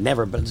 Let's say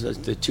never, but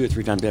the 2 or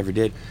 3 times I ever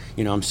did.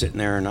 I'm sitting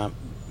there and I'm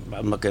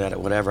looking at it.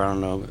 Whatever. I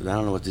don't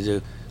know what to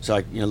do. So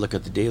I, look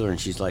at the dealer,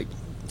 and she's like,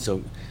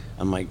 so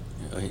I'm like,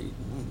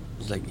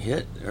 he's like,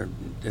 hit, and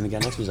the guy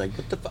next to me was like,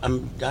 what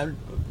the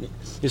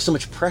there's so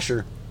much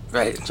pressure,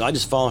 right? So I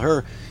just follow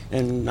her,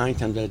 and 9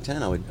 times out of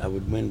 10, I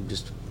would win.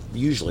 Just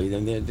usually,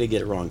 then they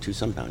get it wrong too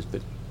sometimes,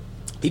 but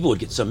people would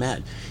get so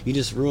mad. You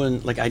just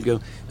ruin. Like I'd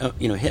go,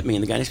 hit me,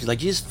 and the guy next to me was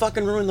like, you just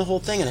fucking ruined the whole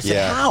thing. And I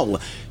said, how?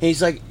 And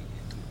he's like,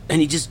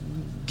 and he just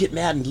get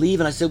mad and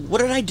leave. And I said,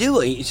 what did I do?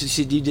 He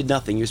said, you did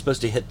nothing. You're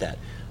supposed to hit that.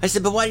 I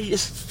said, but why did you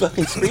just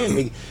fucking scream at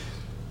me?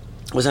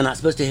 Was I not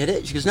supposed to hit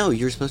it? She goes, no,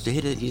 you're supposed to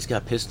hit it. He just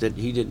got pissed that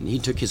he didn't. He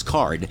took his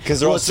card. Because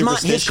they're all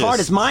superstitious. His card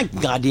is my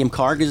goddamn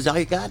card because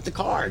I got the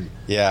card.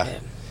 Yeah.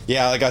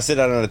 Like I sit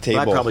down on a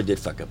table. But I probably did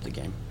fuck up the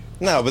game.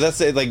 No, but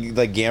that's it.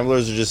 Like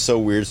gamblers are just so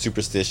weird,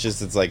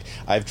 superstitious. It's like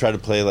I've tried to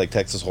play like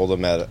Texas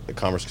Hold'em at a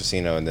Commerce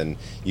Casino, and then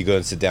you go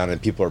and sit down,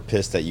 and people are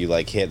pissed that you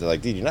like hit. They're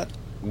like, dude, you're not.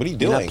 What are you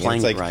doing? You're not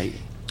playing it's like, right.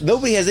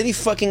 Nobody has any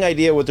fucking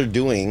idea what they're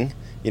doing.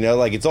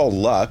 Like it's all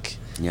luck.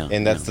 Yeah.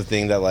 And that's the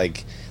thing that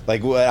like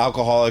what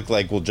alcoholic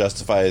will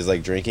justify is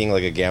like drinking.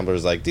 Like a gambler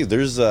is like, dude,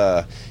 there's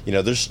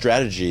there's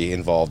strategy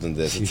involved in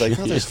this. It's like,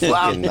 no, there's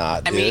fucking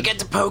not. I mean, you get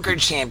the poker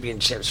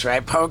championships,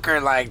 right? Poker,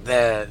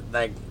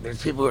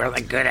 there's people who are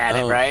good at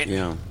it, right?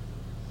 Yeah.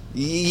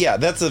 Yeah,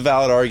 that's a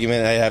valid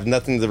argument. I have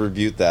nothing to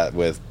refute that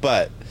with,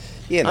 but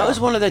I was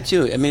one of that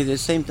too. I mean, the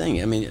same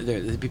thing. I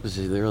mean, people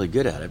say they're really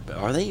good at it, but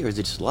are they, or is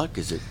it just luck?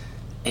 Is it?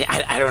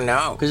 I don't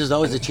know. Because there's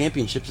always the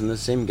championships, and the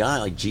same guy,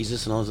 like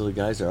Jesus and all those other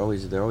guys, they're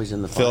always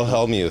in the Phil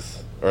final.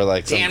 Hellmuth. Or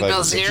Dan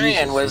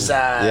Bilzerian was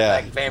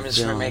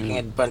famous for making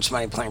a bunch of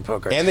money playing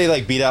poker. And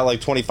they beat out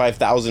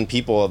 25,000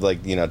 people of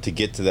to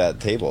get to that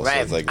table.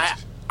 Right. So it's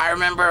I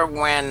remember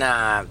when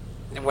I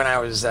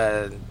was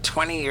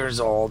 20 years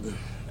old,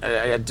 I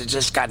had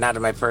just gotten out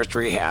of my first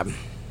rehab.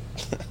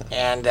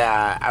 And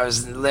I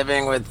was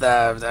living with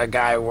a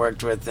guy I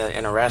worked with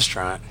in a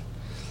restaurant.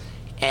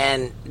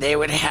 And they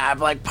would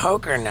have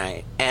poker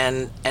night,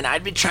 and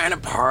I'd be trying to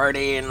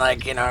party and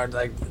because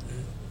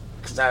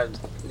I was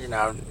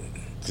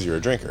because you're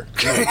a drinker.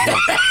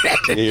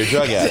 You're a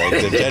drug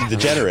addict,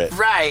 degenerate.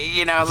 Right,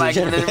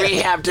 the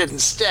rehab didn't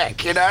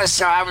stick,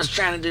 so I was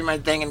trying to do my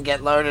thing and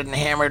get loaded and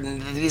hammered,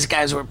 and these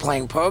guys were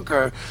playing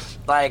poker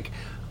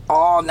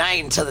all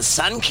night until the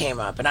sun came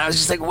up, and I was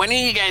just like, when are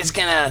you guys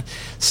gonna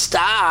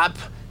stop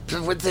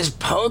with this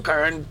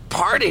poker and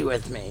party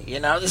with me?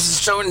 This is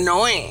so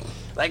annoying.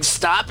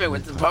 Stop it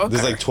with the poker.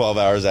 This is 12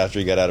 hours after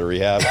you got out of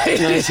rehab.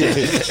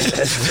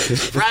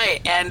 Right,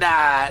 and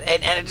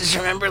I just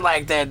remember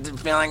the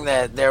feeling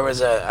that there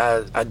was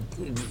a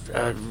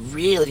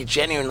really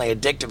genuinely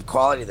addictive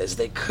quality to this.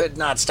 They could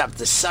not stop.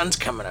 The sun's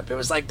coming up. It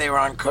was like they were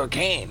on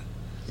cocaine.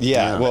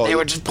 Yeah, well, they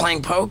were just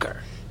playing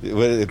poker.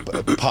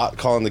 Pot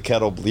calling the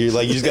kettle. You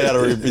just got out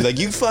of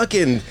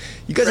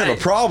you guys have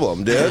a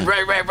problem, dude.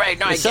 Right.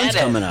 No, I get it. The sun's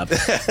coming up.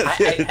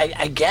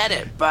 I get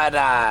it,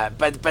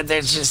 but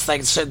there's just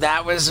so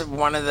that was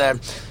one of the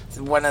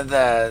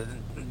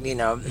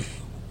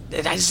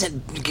I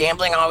said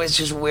gambling always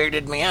just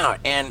weirded me out,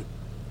 and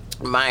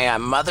my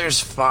mother's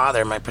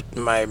father, my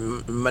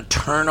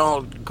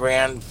maternal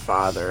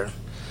grandfather,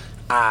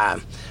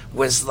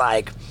 was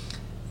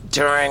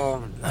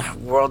during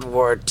World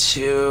War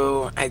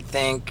II, I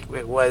think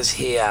it was,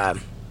 he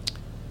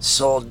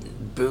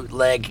sold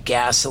bootleg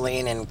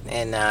gasoline in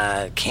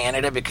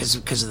Canada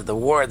because of the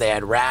war. They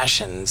had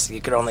rations.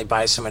 You could only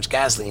buy so much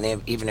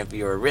gasoline even if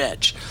you were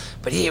rich.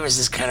 But he was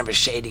this kind of a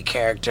shady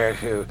character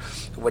who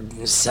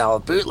would sell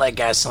bootleg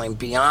gasoline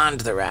beyond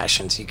the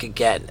rations. You could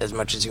get as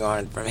much as you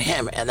wanted from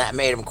him, and that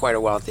made him quite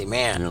a wealthy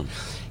man. Yeah.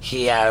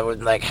 He had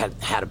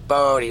a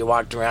boat. He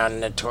walked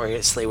around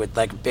notoriously with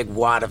a big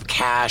wad of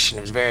cash, and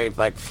it was very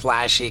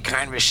flashy,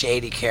 kind of a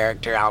shady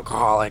character,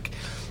 alcoholic,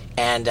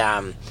 and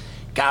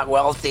got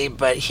wealthy.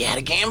 But he had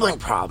a gambling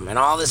problem, and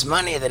all this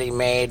money that he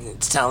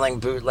made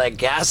selling bootleg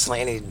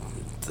gasoline, he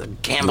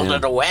gambled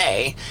it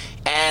away,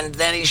 and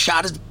then he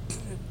shot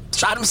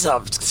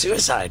himself,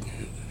 suicide,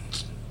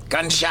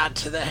 gunshot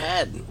to the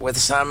head with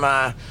some.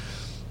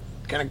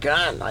 Kind of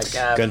gun,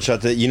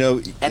 gunshot that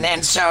and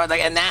then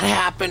and that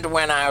happened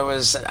when I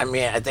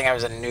think I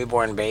was a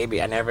newborn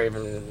baby. I never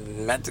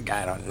even met the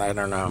guy. I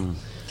don't know,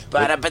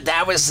 but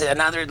that was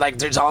another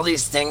there's all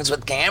these things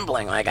with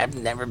gambling. I've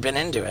never been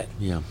into it.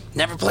 Yeah,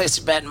 never placed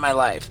a bet in my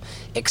life,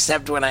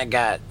 except when I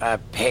got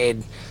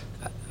paid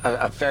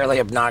a fairly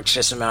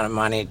obnoxious amount of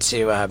money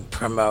to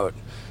promote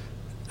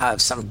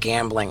some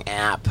gambling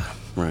app.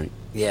 Right.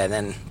 Yeah.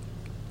 Then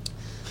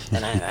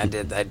I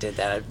did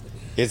that.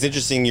 It's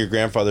interesting. Your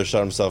grandfather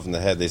shot himself in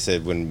the head. They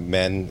said when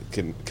men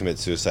commit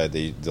suicide,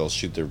 they'll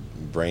shoot their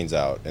brains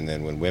out, and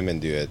then when women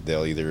do it,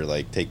 they'll either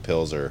like take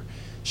pills or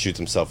shoot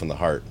themselves in the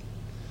heart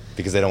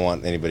because they don't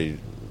want anybody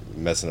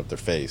messing up their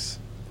face.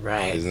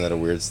 Right. Isn't that a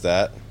weird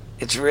stat?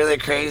 It's really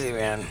crazy,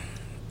 man.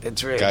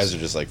 It's really guys are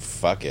just like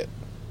fuck it.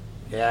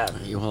 Yeah.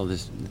 Well,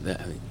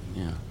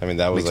 yeah. I mean,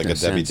 that was Makes like no a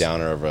Debbie sense.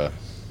 Downer of a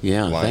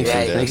Yeah, line. thanks,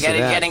 Yeah, for, you thanks for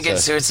that. getting good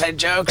suicide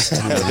jokes.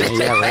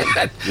 Yeah,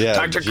 right. Yeah,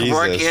 Dr. Jesus.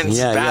 Kevorkian's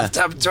Yeah, yeah.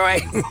 bathtub toy.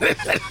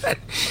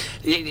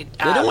 They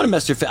don't want to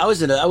mess their face. I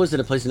was in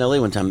a place in LA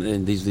one time,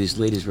 and these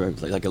ladies were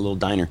like a little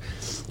diner,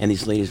 and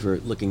these ladies were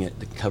looking at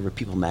the cover of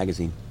People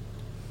magazine,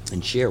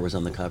 and Cher was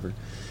on the cover,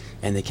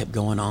 and they kept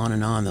going on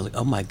and on. They're like,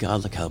 "Oh my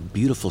God, look how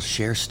beautiful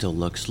Cher still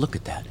looks. Look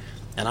at that."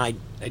 And I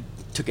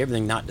took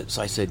everything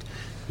so I said,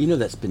 "You know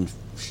that's been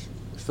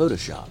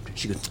photoshopped."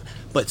 She goes,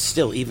 "But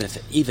still, even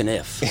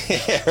if,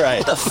 Yeah, right.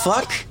 what the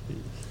fuck?"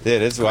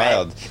 Dude, it's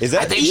wild. Is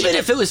that Even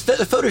if it was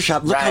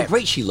Photoshop, look how Right.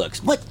 great she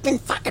looks. What's been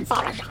fucking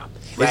Photoshop?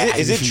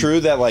 Is it true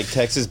that like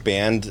Texas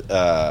banned?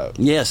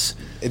 Yes.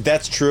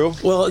 That's true.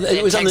 Well,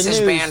 it was Texas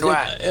on the news. banned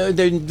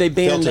what? They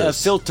banned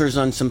Filters. filters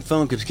on some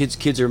phone because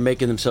kids are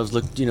making themselves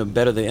look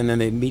better, and then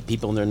they meet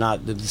people and they're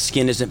not. The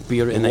skin isn't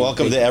beautiful. And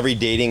Welcome to every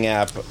dating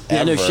app Yeah,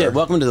 ever. no shit.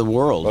 Welcome to the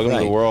world. Welcome to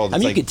the right. world. I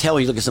mean, It's you like- could tell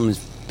when you look at someone's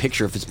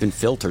picture if it's been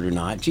filtered or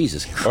not.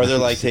 Jesus Christ. Or they're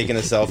like taking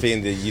a selfie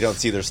and you don't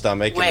see their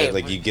stomach. Wait, and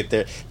like you get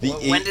there.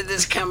 When did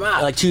this come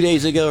up? Like 2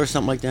 days ago or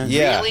something like that.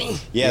 Yeah. Really?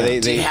 Yeah.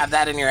 Do you have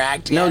that in your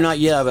act No, yet? not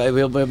yet. But it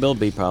will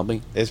be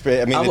probably. It's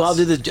pretty. I mean, I'll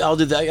do it's- the. I'll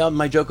do that.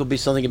 My joke will be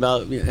something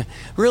about.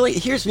 Really,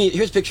 here's me.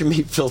 Here's picture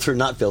me filtered,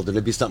 not filtered.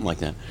 It'd be something like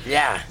that.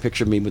 Yeah.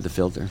 Picture me with the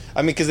filter.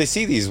 I mean, because they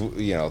see these,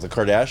 the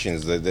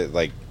Kardashians. They're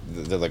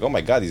like, oh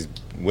my God, these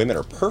women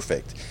are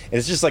perfect, and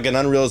it's just like an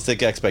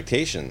unrealistic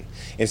expectation.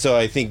 And so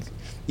I think,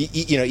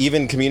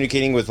 even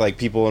communicating with like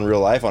people in real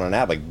life on an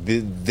app, like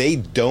they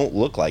don't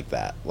look like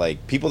that.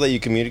 Like people that you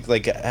communicate,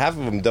 like half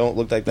of them don't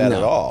look like that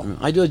at all.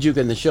 I do a joke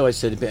in the show. I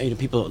said,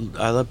 people.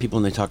 I love people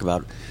when they talk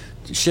about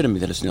shit at me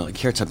that it's like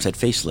Carrot Top's had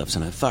facelifts,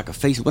 and a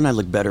face. Wouldn't I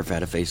look better if I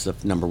had a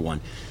facelift? Number one.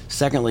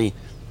 Secondly,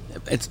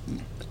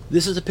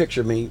 this is a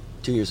picture of me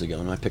 2 years ago,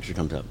 and my picture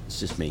comes up. It's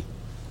just me.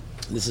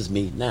 This is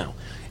me now.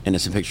 And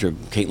it's a picture of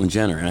Caitlyn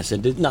Jenner. And I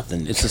said,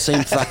 nothing. It's the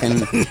same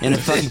fucking, and it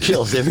fucking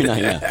kills every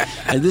night. Yeah.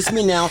 And this is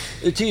me now.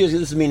 2 years ago,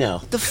 this is me now.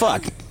 The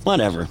fuck?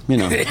 Whatever.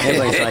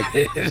 Everybody's like,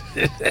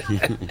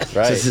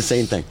 Right. it's the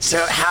same thing.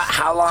 So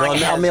how long? So I'll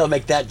has- maybe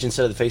make that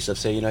instead of the face up,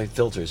 say,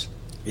 filters.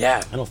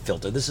 Yeah. I don't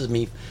filter. This is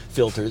me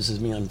filter. This is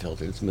me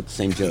unfiltered. It's the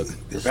same joke.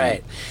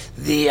 Right.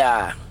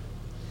 The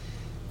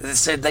they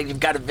said like you've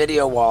got a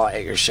video wall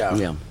at your show.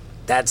 Yeah.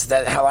 That's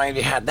that. How long have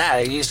you had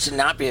that? It used to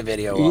not be a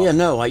video wall. Yeah,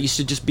 no. I used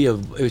to just be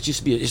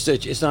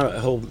it's not a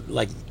whole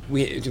like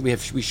we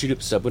shoot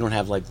up stuff. We don't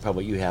have like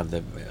probably you have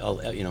the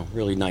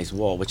really nice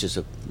wall, which is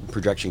a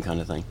projection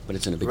kind of thing, but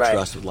it's in a big Right.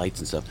 truss with lights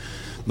and stuff.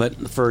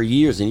 But for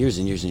years and years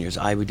and years and years,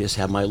 I would just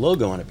have my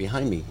logo on it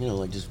behind me,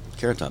 like just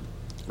Carrot Top.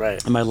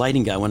 Right. And my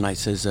lighting guy one night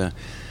says,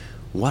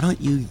 "Why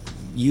don't you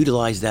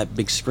utilize that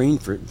big screen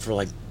for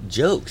like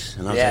jokes?"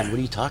 And I was Yeah. like, "What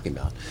are you talking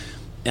about?"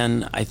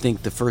 And I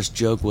think the first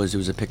joke was it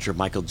was a picture of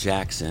Michael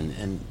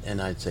Jackson, and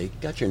I'd say,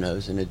 "Got your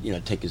nose," and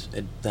it take his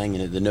thing,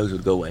 and the nose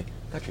would go away.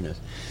 Got your nose,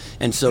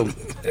 and so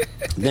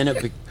then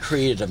it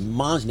created a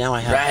monster. Now I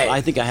have, Right.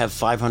 I think I have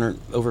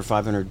over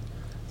 500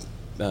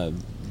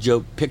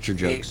 picture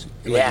jokes,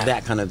 Yeah. like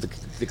that kind of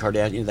the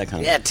Kardashian, that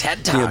kind of Yeah,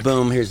 TED Talk.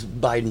 boom, here's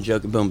Biden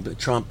joke, boom,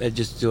 Trump. It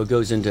just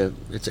goes into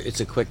it's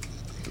a quick,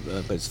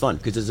 but it's fun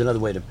because there's another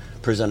way to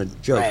present a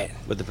joke, Right.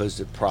 with opposed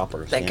to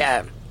proper. Like,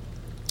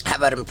 how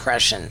about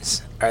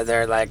impressions? Are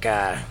there like,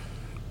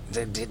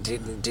 do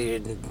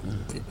you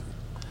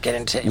get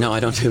into? No, I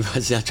don't do.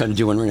 I'm trying to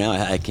do one right now.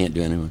 I can't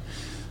do anyone.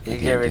 You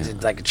ever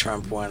did like a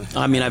Trump one?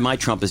 I mean, my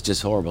Trump is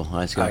just horrible.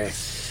 I just go, Okay.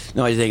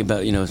 no, I think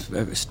about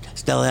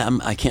Stella.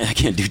 I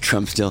can't do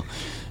Trump still.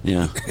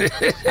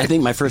 I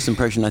think my first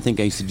impression. I think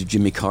I used to do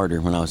Jimmy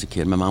Carter when I was a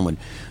kid. My mom would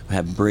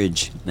have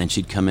bridge, and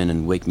she'd come in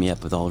and wake me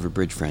up with all of her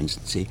bridge friends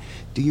and say,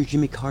 "Do your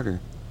Jimmy Carter."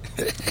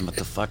 And what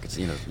the fuck? It's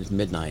it's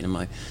midnight. I'm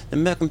like, the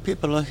American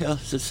people are here,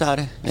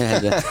 society.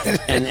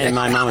 And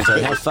my mom was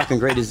like, how fucking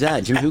great is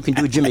that? Jimmy, who can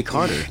do Jimmy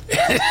Carter?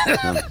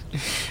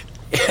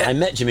 I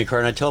met Jimmy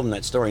Carter and I told him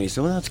that story and he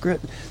said, well, that's great.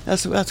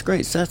 That's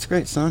great. That's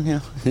great, son. Yeah.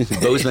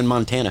 Bozeman,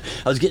 Montana.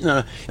 This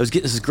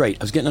is great.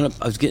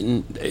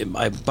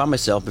 I by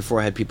myself before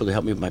I had people to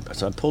help me with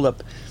so I pulled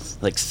up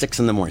like 6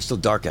 a.m, it's still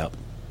dark out.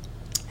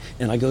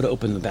 And I go to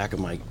open the back of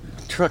my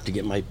truck to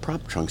get my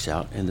prop trunks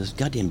out, and this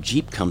goddamn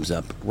Jeep comes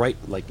up right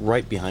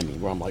behind me,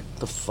 where I'm like,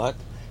 the fuck,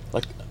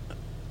 like,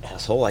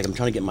 asshole, like I'm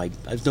trying to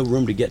get there's no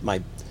room to get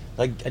my,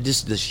 like,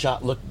 the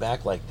shot looked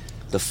back like,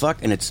 the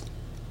fuck, and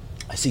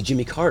I see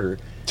Jimmy Carter,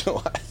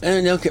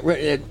 and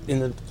right in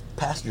the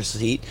passenger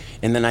seat,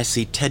 and then I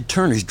see Ted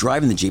Turner's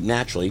driving the Jeep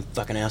naturally,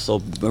 fucking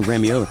asshole ran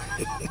me over.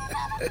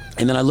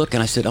 And then I look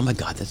and I said, oh my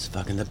God, that's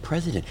fucking the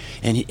president.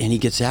 And he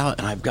gets out,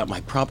 and I've got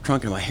my prop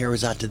trunk, and my hair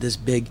is out to this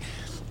big.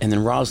 And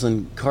then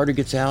Rosalind Carter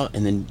gets out,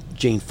 and then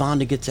Jane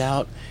Fonda gets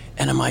out,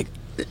 and I'm like,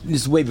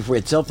 this is way before we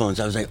had cell phones.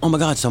 I was like, oh my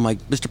God. So I'm like,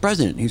 Mr.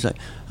 President. He's like,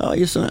 oh,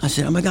 you're so. I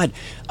said, oh my God.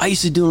 I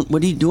used to do.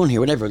 What are you doing here?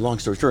 Whatever. Long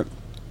story short.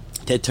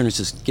 Ted Turner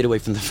says, get away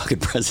from the fucking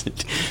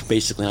president,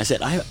 basically. And I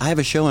said, I have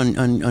a show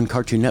on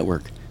Cartoon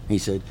Network. He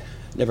said,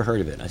 never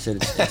heard of it. I said,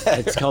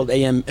 it's called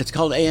AM. It's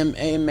called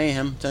AM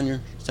Mayhem.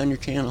 It's on your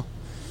channel.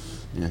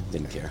 Yeah,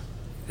 didn't care.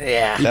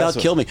 Yeah, he about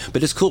killed me,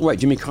 but it's cool, right?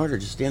 Jimmy Carter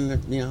just standing there,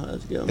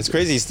 you know. It's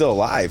crazy. He's still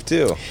alive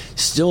too.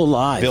 Still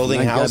alive,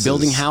 building houses.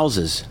 Building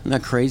houses. Isn't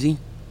that crazy?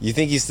 You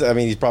think he's? I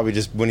mean, he's probably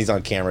just when he's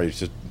on camera, he's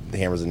just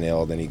hammers a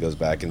nail, then he goes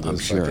back and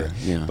does sure.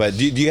 Yeah. But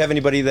do you have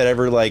anybody that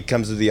ever like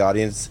comes to the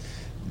audience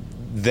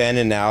then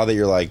and now that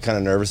you're like kind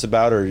of nervous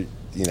about, or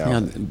you know? Yeah,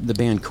 the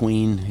band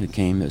Queen who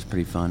came. It was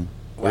pretty fun.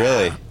 Wow.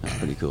 Really? That's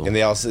pretty cool. And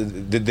they also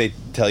did they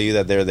tell you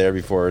that they're there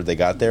before they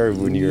got there?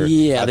 When you're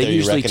yeah, out they there,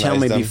 usually tell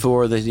me them?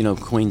 before the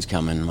Queen's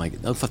coming. I'm like,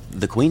 oh fuck,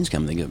 the Queen's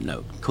coming. They go,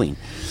 no, Queen.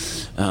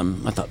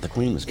 I thought the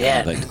Queen was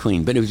coming, but the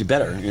Queen. But it was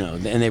better, you know.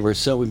 And they were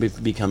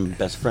we've become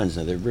best friends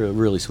now. They're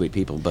really sweet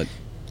people. But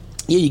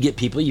yeah, you get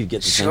people. You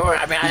get the same. Sure.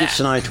 I mean, you get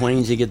Shania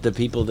Twain's. You get the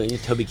people.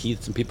 Toby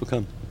Keith. And people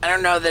come. I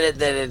don't know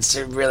that it's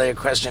really a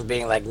question of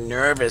being like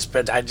nervous,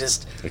 but I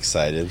just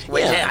excited.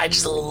 I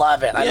just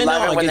love it. I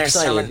love it when there's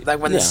someone like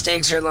when the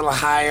stakes are a little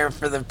higher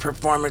for the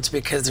performance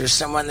because there's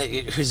someone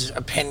whose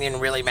opinion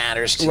really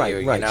matters to you.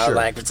 You know,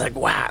 like it's like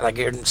wow, like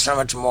you're so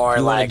much more.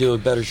 You like, want to do a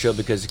better show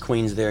because the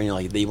Queen's there, and you're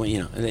like they win, you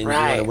know, and then you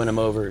want to win them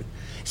over.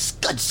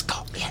 Good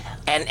Scorpion.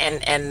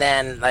 And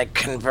then like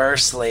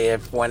conversely,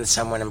 if when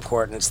someone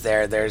important's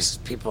there, there's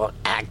people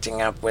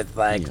acting up with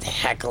like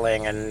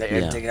heckling and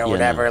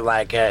whatever. No.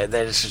 Like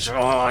there's just,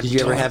 Did you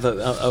ever have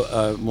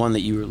a one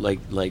that you were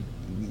like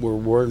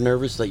were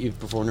nervous that you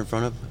performed in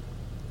front of?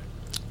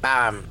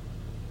 I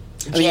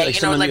mean,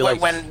 like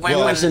when I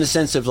was in a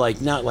sense of like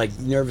not like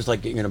nervous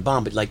like you're gonna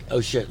bomb, but like oh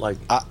shit, like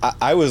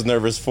I was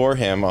nervous for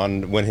him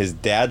when his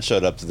dad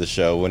showed up to the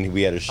show when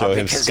we had to show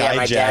him skyjacking. Yeah,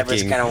 my dad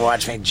was gonna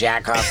watch me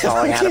jack off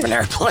falling out of an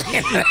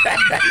airplane.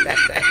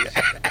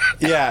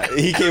 Yeah,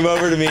 he came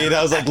over to me and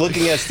I was like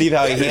looking at Steve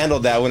how he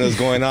handled that when it was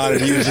going on,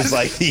 and he was just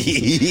like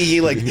he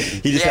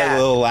just had a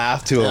little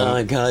laugh to him. Oh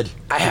my God!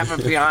 I have a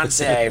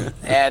fiance,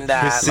 and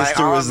his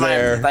sister was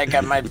there.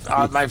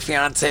 All my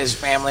fiance's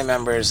family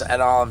members at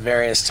all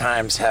various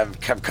times have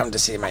come to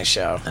see my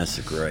show. That's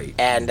great.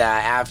 And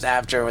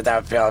after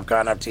without fail, I've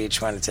gone up to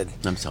each one and said,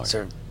 "I'm sorry.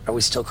 Sir, are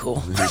we still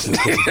cool?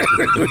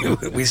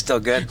 We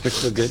still good? We're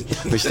still good.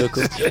 We're still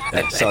cool.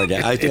 Sorry,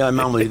 Dad. I think my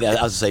mom would do that.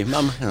 I was say,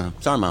 Mom,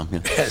 sorry, Mom.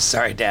 Yeah.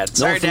 Sorry, Dad.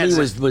 Sorry, Dad.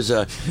 For me was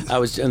I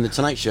was in the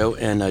Tonight Show,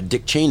 and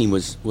Dick Cheney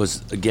was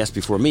a guest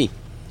before me.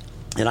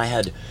 And I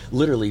had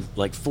literally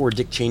like 4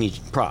 Dick Cheney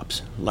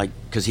props, like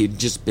because he'd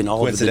just been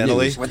all over the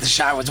news. With the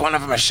shot, was one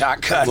of them a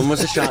shotgun? One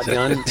was a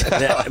shotgun.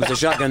 It was a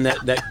shotgun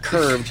that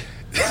curved.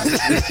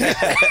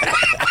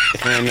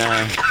 And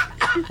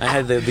I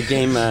had the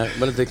game.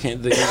 What is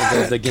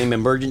the game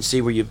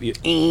Emergency, where you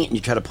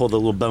try to pull the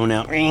little bone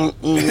out.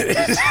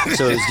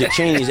 So it was Dick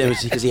Cheney's. It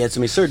was because he had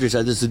so many surgeries.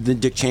 This is the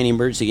Dick Cheney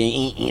Emergency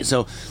game.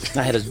 So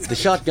I had the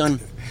shotgun.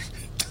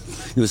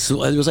 It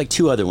was like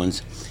 2 other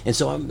ones. And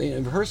so I'm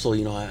in rehearsal,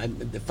 you know,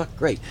 fuck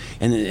great.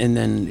 And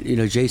then you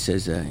know, Jay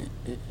says,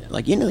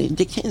 like, you know,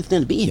 Dick Cheney's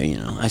going to be here, you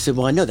know. I said,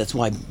 well, I know, that's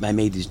why I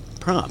made these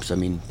props. I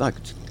mean, fuck,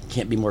 it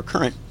can't be more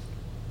current.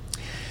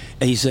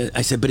 And I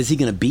said, but is he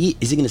going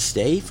to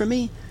stay for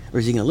me? Or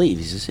is he going to leave?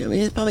 He says,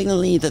 he's probably going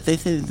to leave. That they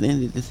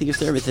think it's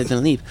service, they're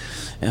going to leave.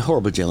 A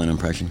horrible Jalen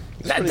impression.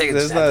 I think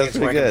it's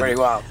working pretty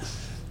well.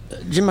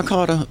 Jim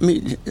McCarter,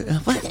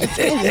 what?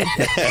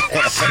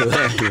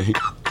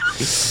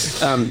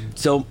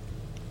 So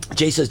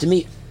Jay says to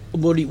me,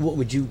 what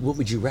would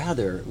you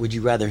rather? Would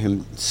you rather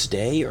him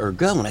stay or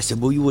go? And I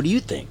said, well, what do you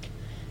think?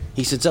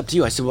 He said, it's up to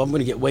you. I said, well, I'm going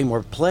to get way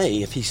more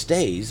play if he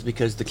stays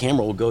because the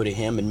camera will go to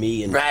him and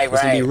me, and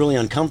it's going to be really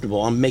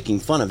uncomfortable. I'm making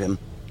fun of him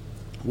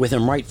with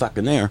him right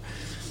fucking there.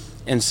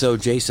 And so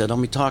Jay said, let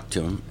me talk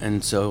to him.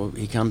 And so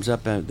he comes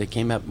up, they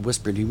came up,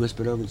 whispered. He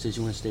whispered over and says,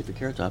 you want to stay for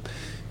Carrot Top?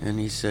 And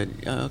he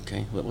said, oh,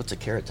 okay, well, what's a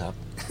Carrot Top?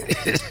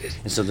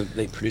 And so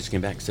the producer came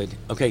back and said,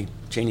 okay,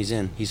 Cheney's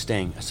in, he's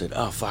staying. I said,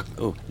 oh, fuck,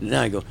 oh.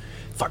 Now I go,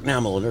 fuck, now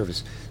I'm a little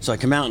nervous. So I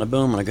come out in a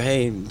boom, and I go,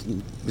 hey,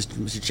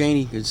 Mr.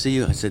 Cheney, good to see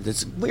you. I said,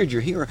 that's weird,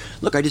 you're here.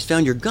 Look, I just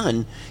found your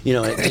gun. You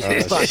know,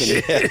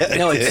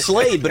 it's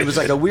Slade, but it was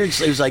like a weird,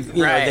 it was like,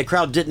 you know, the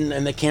crowd didn't,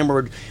 and the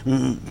camera would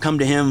come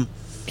to him.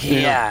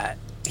 Yeah.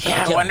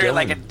 Yeah, I wonder,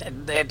 like,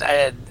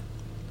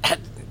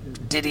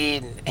 did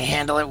he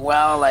handle it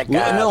well? Like,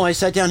 no, I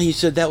sat down. He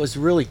said that was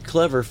really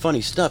clever,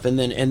 funny stuff. And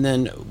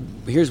then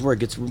here's where it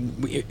gets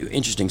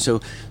interesting.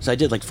 So I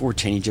did like 4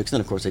 Cheney jokes.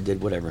 Then of course I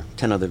did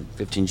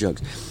 15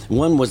 jokes.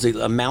 One was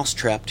a mouse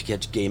trap to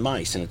catch gay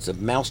mice, and it's a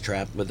mouse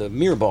trap with a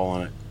mirror ball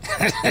on it.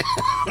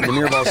 The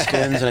mirror ball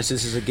spins, and I said,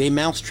 "This is a gay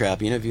mouse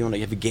trap. You know, if you want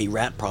to have a gay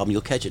rat problem,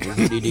 you'll catch it."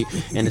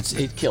 And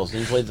it kills.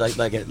 And he played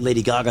like a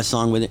Lady Gaga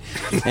song with it,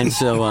 and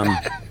so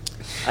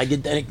I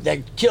did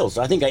that kills.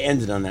 So I think I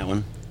ended on that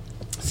one.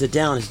 Sit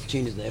down.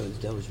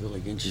 That was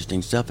really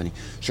interesting stuff. And he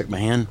shook my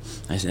hand.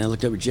 I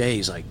looked over at Jay.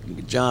 He's like,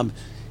 "Good job."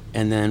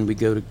 And then we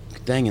go to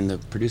thing, and the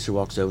producer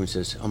walks over and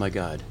says, "Oh my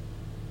God,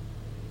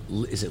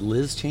 is it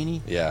Liz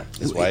Cheney? Yeah,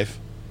 his wife.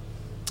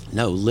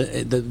 No,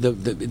 is there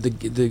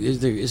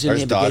Or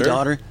his a daughter? gay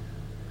daughter?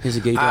 He's a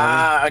gay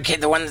daughter. Okay,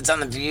 the one that's on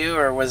The View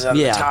or was on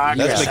The Talk?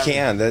 That's or something?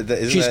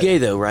 McCann. She's gay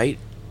though, right?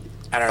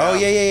 I don't know. Oh,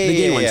 yeah. The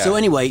gay one. Yeah. So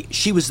anyway,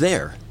 she was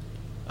there,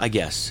 I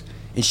guess,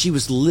 and she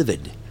was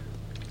livid.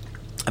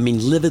 I mean,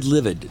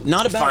 livid.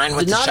 Not about Fine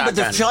with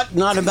the shotgun.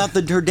 not about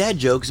her dad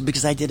jokes,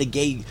 because I did a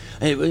gay.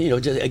 It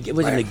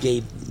wasn't a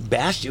gay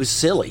bash. It was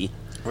silly.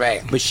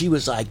 Right. But she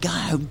was like, God,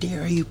 how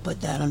dare you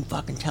put that on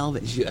fucking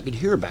television? I could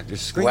hear her back there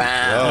screaming.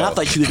 Wow. And I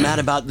thought she was mad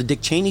about the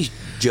Dick Cheney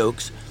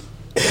jokes.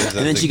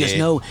 And then she goes,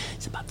 no,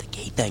 it's about the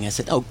gay thing. I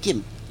said, oh,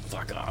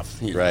 fuck off.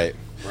 You know?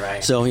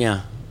 Right. So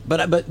yeah.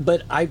 But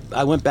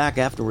I went back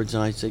afterwards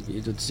and I said,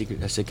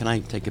 I said, can I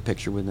take a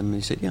picture with him? And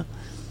he said, yeah.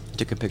 I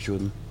took a picture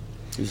with him.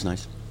 He was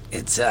nice.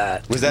 it's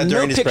Was that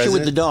during his picture presidency?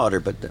 with the daughter,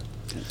 but Was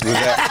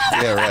that,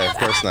 yeah, right. Of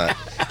course not.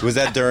 Was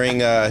that during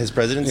his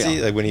presidency,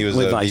 Yeah. like when he was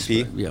With a Vice,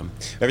 VP? yeah.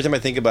 Every time I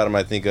think about him,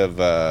 I think of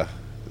the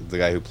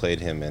guy who played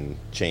him in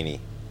Cheney.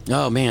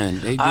 oh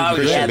man, they did,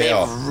 Christian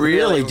Bale.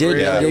 really did.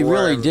 They were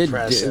really did.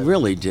 impressive.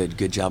 Really did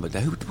good job with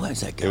that. Who was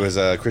that guy? It was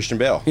Christian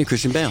Bale. Yeah,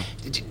 Christian Bale.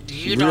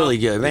 You Really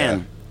don't, good,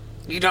 man.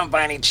 You don't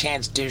by any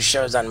chance do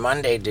shows on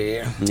Monday, do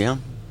you? Yeah.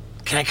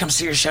 Can I come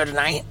see your show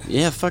tonight?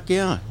 Yeah. Fuck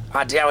yeah.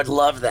 Oh, dude, I would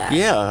love that.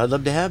 Yeah, I'd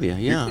love to have you.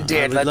 Yeah, Dude,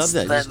 I would love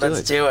that.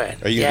 let's do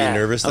it. Are you gonna be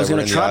nervous I was that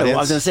we're gonna in the try to. I audience?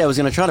 was gonna say I was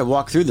gonna try to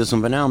walk through this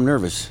one, but now I'm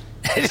nervous.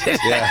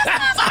 Yeah.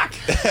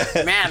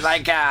 Man,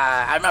 like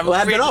I'm Well,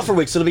 I've been really- off for a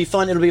week, so it'll be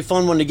fun. It'll be a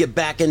fun one to get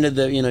back into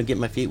the, get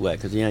my feet wet,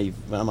 because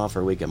I'm off for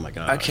a week. I'm like,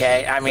 oh,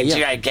 Okay, I mean, Yeah.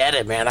 dude, I get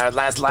it, man.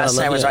 Last I'd love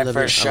night was to- my I'd love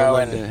first to- show, I'd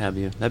love to and have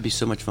you. That'd be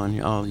so much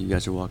fun. Oh, you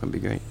guys are welcome.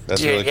 It'd be great.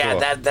 That's dude, really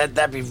yeah, cool.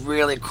 that'd be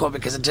really cool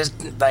because it just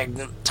like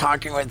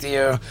talking with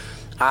you.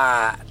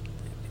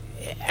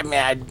 I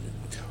mean,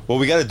 Well,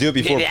 we got to do it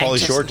before Yeah, Pauly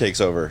just- Shore takes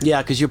over.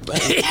 Yeah, because he's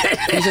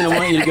gonna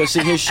want you to go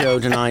see his show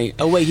tonight.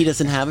 Oh wait, he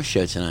doesn't have a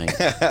show tonight.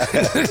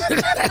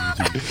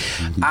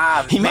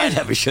 He might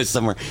have a show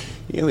somewhere.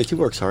 Yeah, but he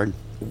works hard.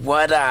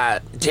 what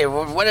dude,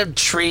 what a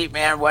treat,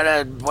 man. What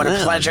a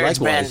Yeah, pleasure it's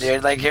been, likewise.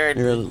 dude. Like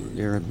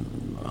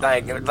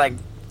You're like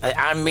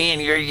I'm me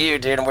and you're you,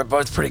 dude, and we're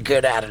both pretty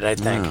good at it, I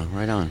think. oh,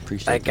 right on.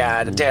 Appreciate Like,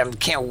 that. damn,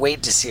 can't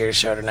wait to see your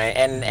show tonight.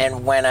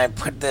 And when I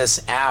put this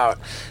out,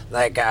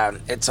 like,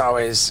 it's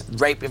always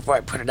right before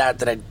I put it out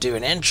that I do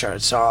an intro.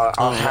 So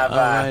I'll have,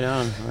 right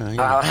on.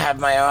 Yeah. I'll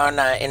have my own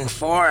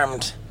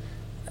informed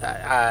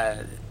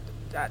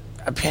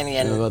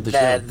opinion About the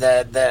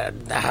that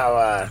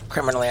how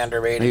criminally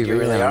underrated Hey, you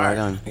really yeah, are. right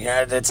on. You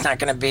know, it's not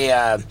going to be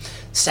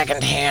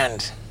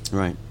secondhand.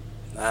 Right.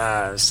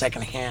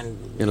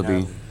 Secondhand. It'll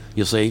be.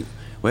 You'll say,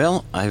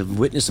 "Well, I've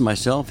witnessed it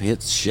myself.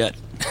 It's shit."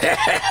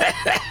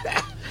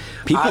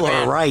 People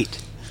man. are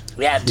right.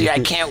 Yeah, dude, I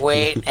can't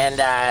wait. And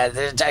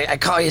I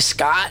call you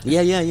Scott.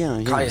 Yeah.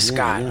 Call you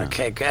Scott. Yeah.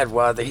 Okay, good.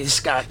 Well, he's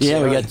Scott. Yeah,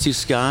 too. we got two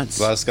Scots.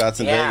 A lot of Scots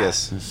in Yeah.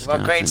 Vegas.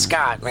 Well, great,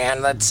 Scott,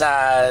 man. Let's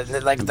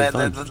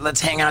let's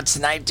hang out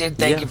tonight, dude.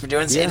 Thank Yeah. you for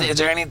doing this. Yeah. Is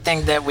there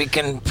anything that we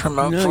can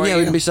promote No, for yeah.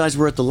 you? Besides,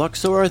 we're at the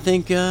Luxor, I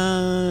think.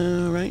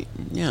 Right?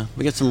 Yeah,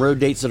 we got some road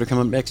dates that are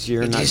coming up next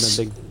year. Not that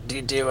big. Do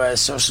you do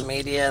social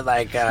media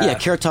like? Yeah,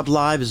 Carrot Top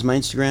Live is my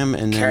Instagram,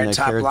 and then Carrot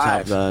Top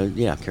Live.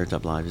 Carrot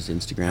Top Live is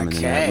Instagram, and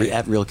Okay. then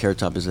at Real Carrot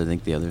Top is I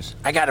think the others.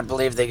 I gotta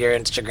believe that your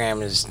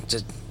Instagram is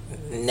just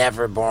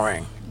never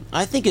boring.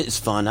 I think it's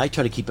fun. I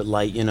try to keep it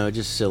light,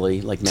 just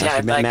silly, like,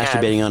 Yeah, like,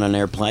 masturbating on an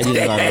airplane. I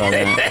did a lot about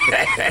that.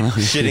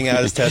 Shitting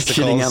out his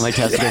testicles. Shitting out my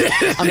testicles.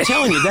 I'm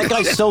telling you, that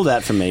guy stole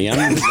that from me.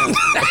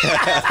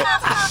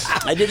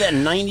 I did that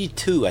in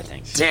 '92, I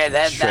think. Dude,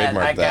 that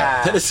Trademark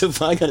that. That is so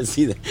fun. I got to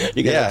see that.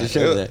 You got to have to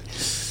show that.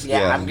 Yeah,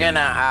 Yeah. I'm gonna.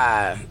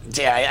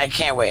 I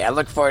can't wait. I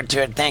look forward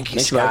to it. Thank you,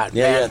 Thanks, Scott. bud.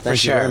 Yeah, man, thank for you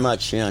sure. very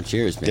much. Yeah,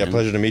 cheers, man. Yeah,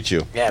 pleasure to meet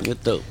you. Yeah,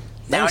 Good though.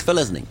 Now- Thanks for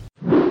listening.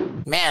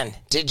 man.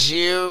 Did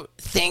you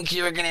think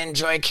you were gonna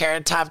enjoy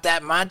Carrot Top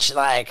that much?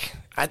 Like,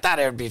 I thought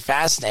it would be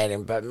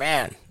fascinating, but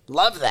man,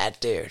 love that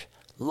dude.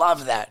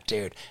 Love that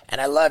dude. And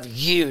I love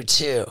you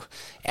too.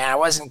 And I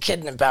wasn't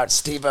kidding about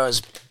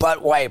Steve-O's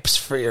butt wipes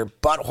for your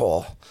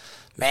butthole.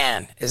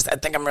 Man, I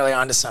think I'm really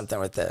onto something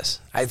with this.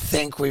 I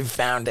think we've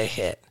found a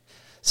hit.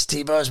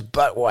 Steve-O's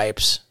butt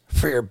wipes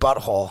for your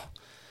butthole.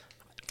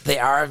 They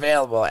are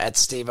available at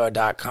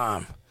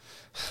steve-o.com.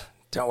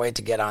 Don't wait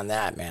to get on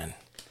that, man.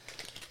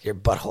 Your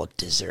butthole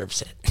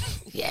deserves it.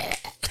 Yeah.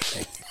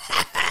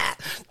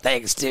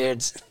 Thanks,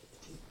 dudes.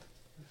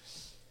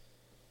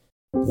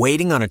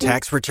 Waiting on a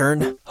tax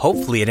return?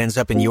 Hopefully it ends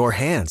up in your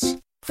hands.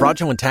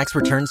 Fraudulent tax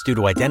returns due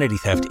to identity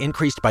theft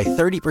increased by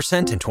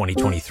 30% in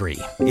 2023.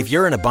 If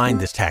you're in a bind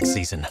this tax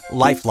season,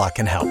 LifeLock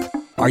can help.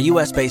 Our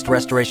U.S.-based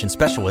restoration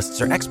specialists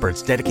are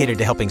experts dedicated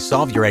to helping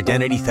solve your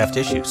identity theft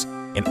issues.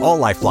 And all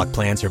LifeLock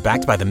plans are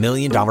backed by the $1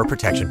 Million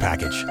Protection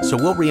Package. So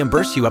we'll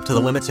reimburse you up to the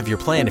limits of your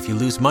plan if you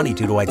lose money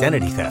due to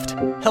identity theft.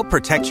 Help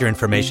protect your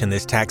information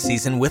this tax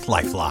season with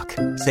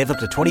LifeLock. Save up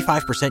to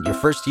 25% your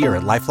first year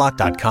at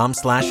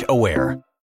LifeLock.com/aware.